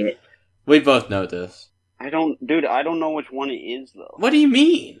 2017 It? We both know this. I don't know which one it is, though. What do you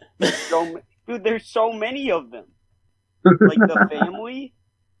mean? There's so many of them. Like, the family?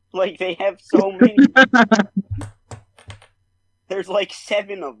 Like, they have so many. There's like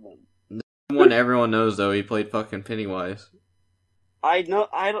 7 of them. The one everyone knows, though, he played fucking Pennywise. I know,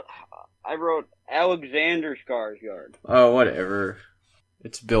 I wrote Alexander Skarsgård. Oh, whatever.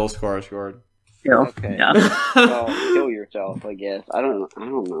 It's Bill Skarsgård. Yeah. Okay. Yeah. Well, kill yourself, I guess. I don't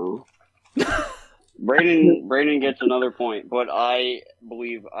know. Brayden gets another point, but I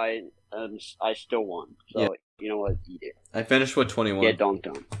believe I still won. So, You know what? Eat it. I finished with 21. Get dunked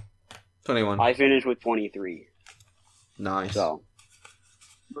on. 21. I finished with 23. Nice. So.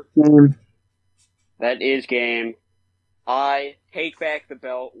 Game. That is game. I take back the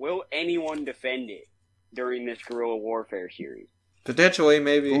belt. Will anyone defend it during this guerrilla warfare series? Potentially,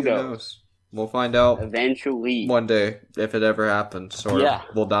 maybe. Who knows? We'll find out eventually one day if it ever happens, or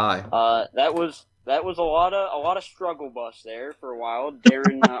we'll die. That was a lot of struggle bus there for a while.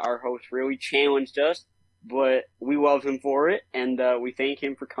 Daren, our host, really challenged us, but we love him for it, and we thank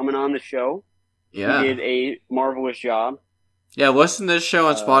him for coming on the show. Yeah, he did a marvelous job. Yeah, listen to this show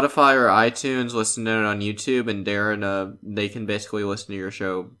on Spotify or iTunes. Listen to it on YouTube, and Daren, they can basically listen to your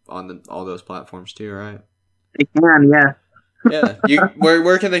show on all those platforms too, right? They can, yeah. Yeah,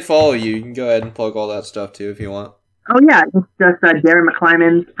 where can they follow you? You can go ahead and plug all that stuff too if you want. Oh yeah, it's just Daren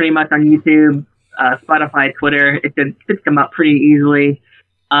McClimans, pretty much on YouTube, Spotify, Twitter. It should come up pretty easily.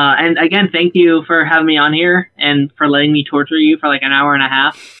 And again, thank you for having me on here and for letting me torture you for like an hour and a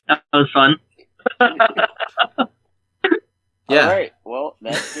half. That was fun. Yeah. All right. Well,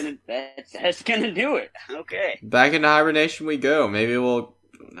 that's gonna do it. Okay. Back into hibernation we go. Maybe we'll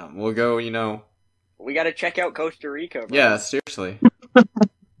go. We got to check out Costa Rica, bro. Yeah, seriously.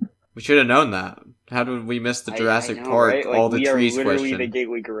 We should have known that. How did we miss the Jurassic Park? Right? All the trees We are literally question. the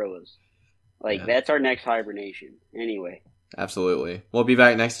Giggly Gorillas. That's our next hibernation. Anyway. Absolutely. We'll be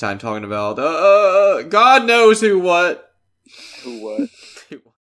back next time talking about God knows who what. Who what?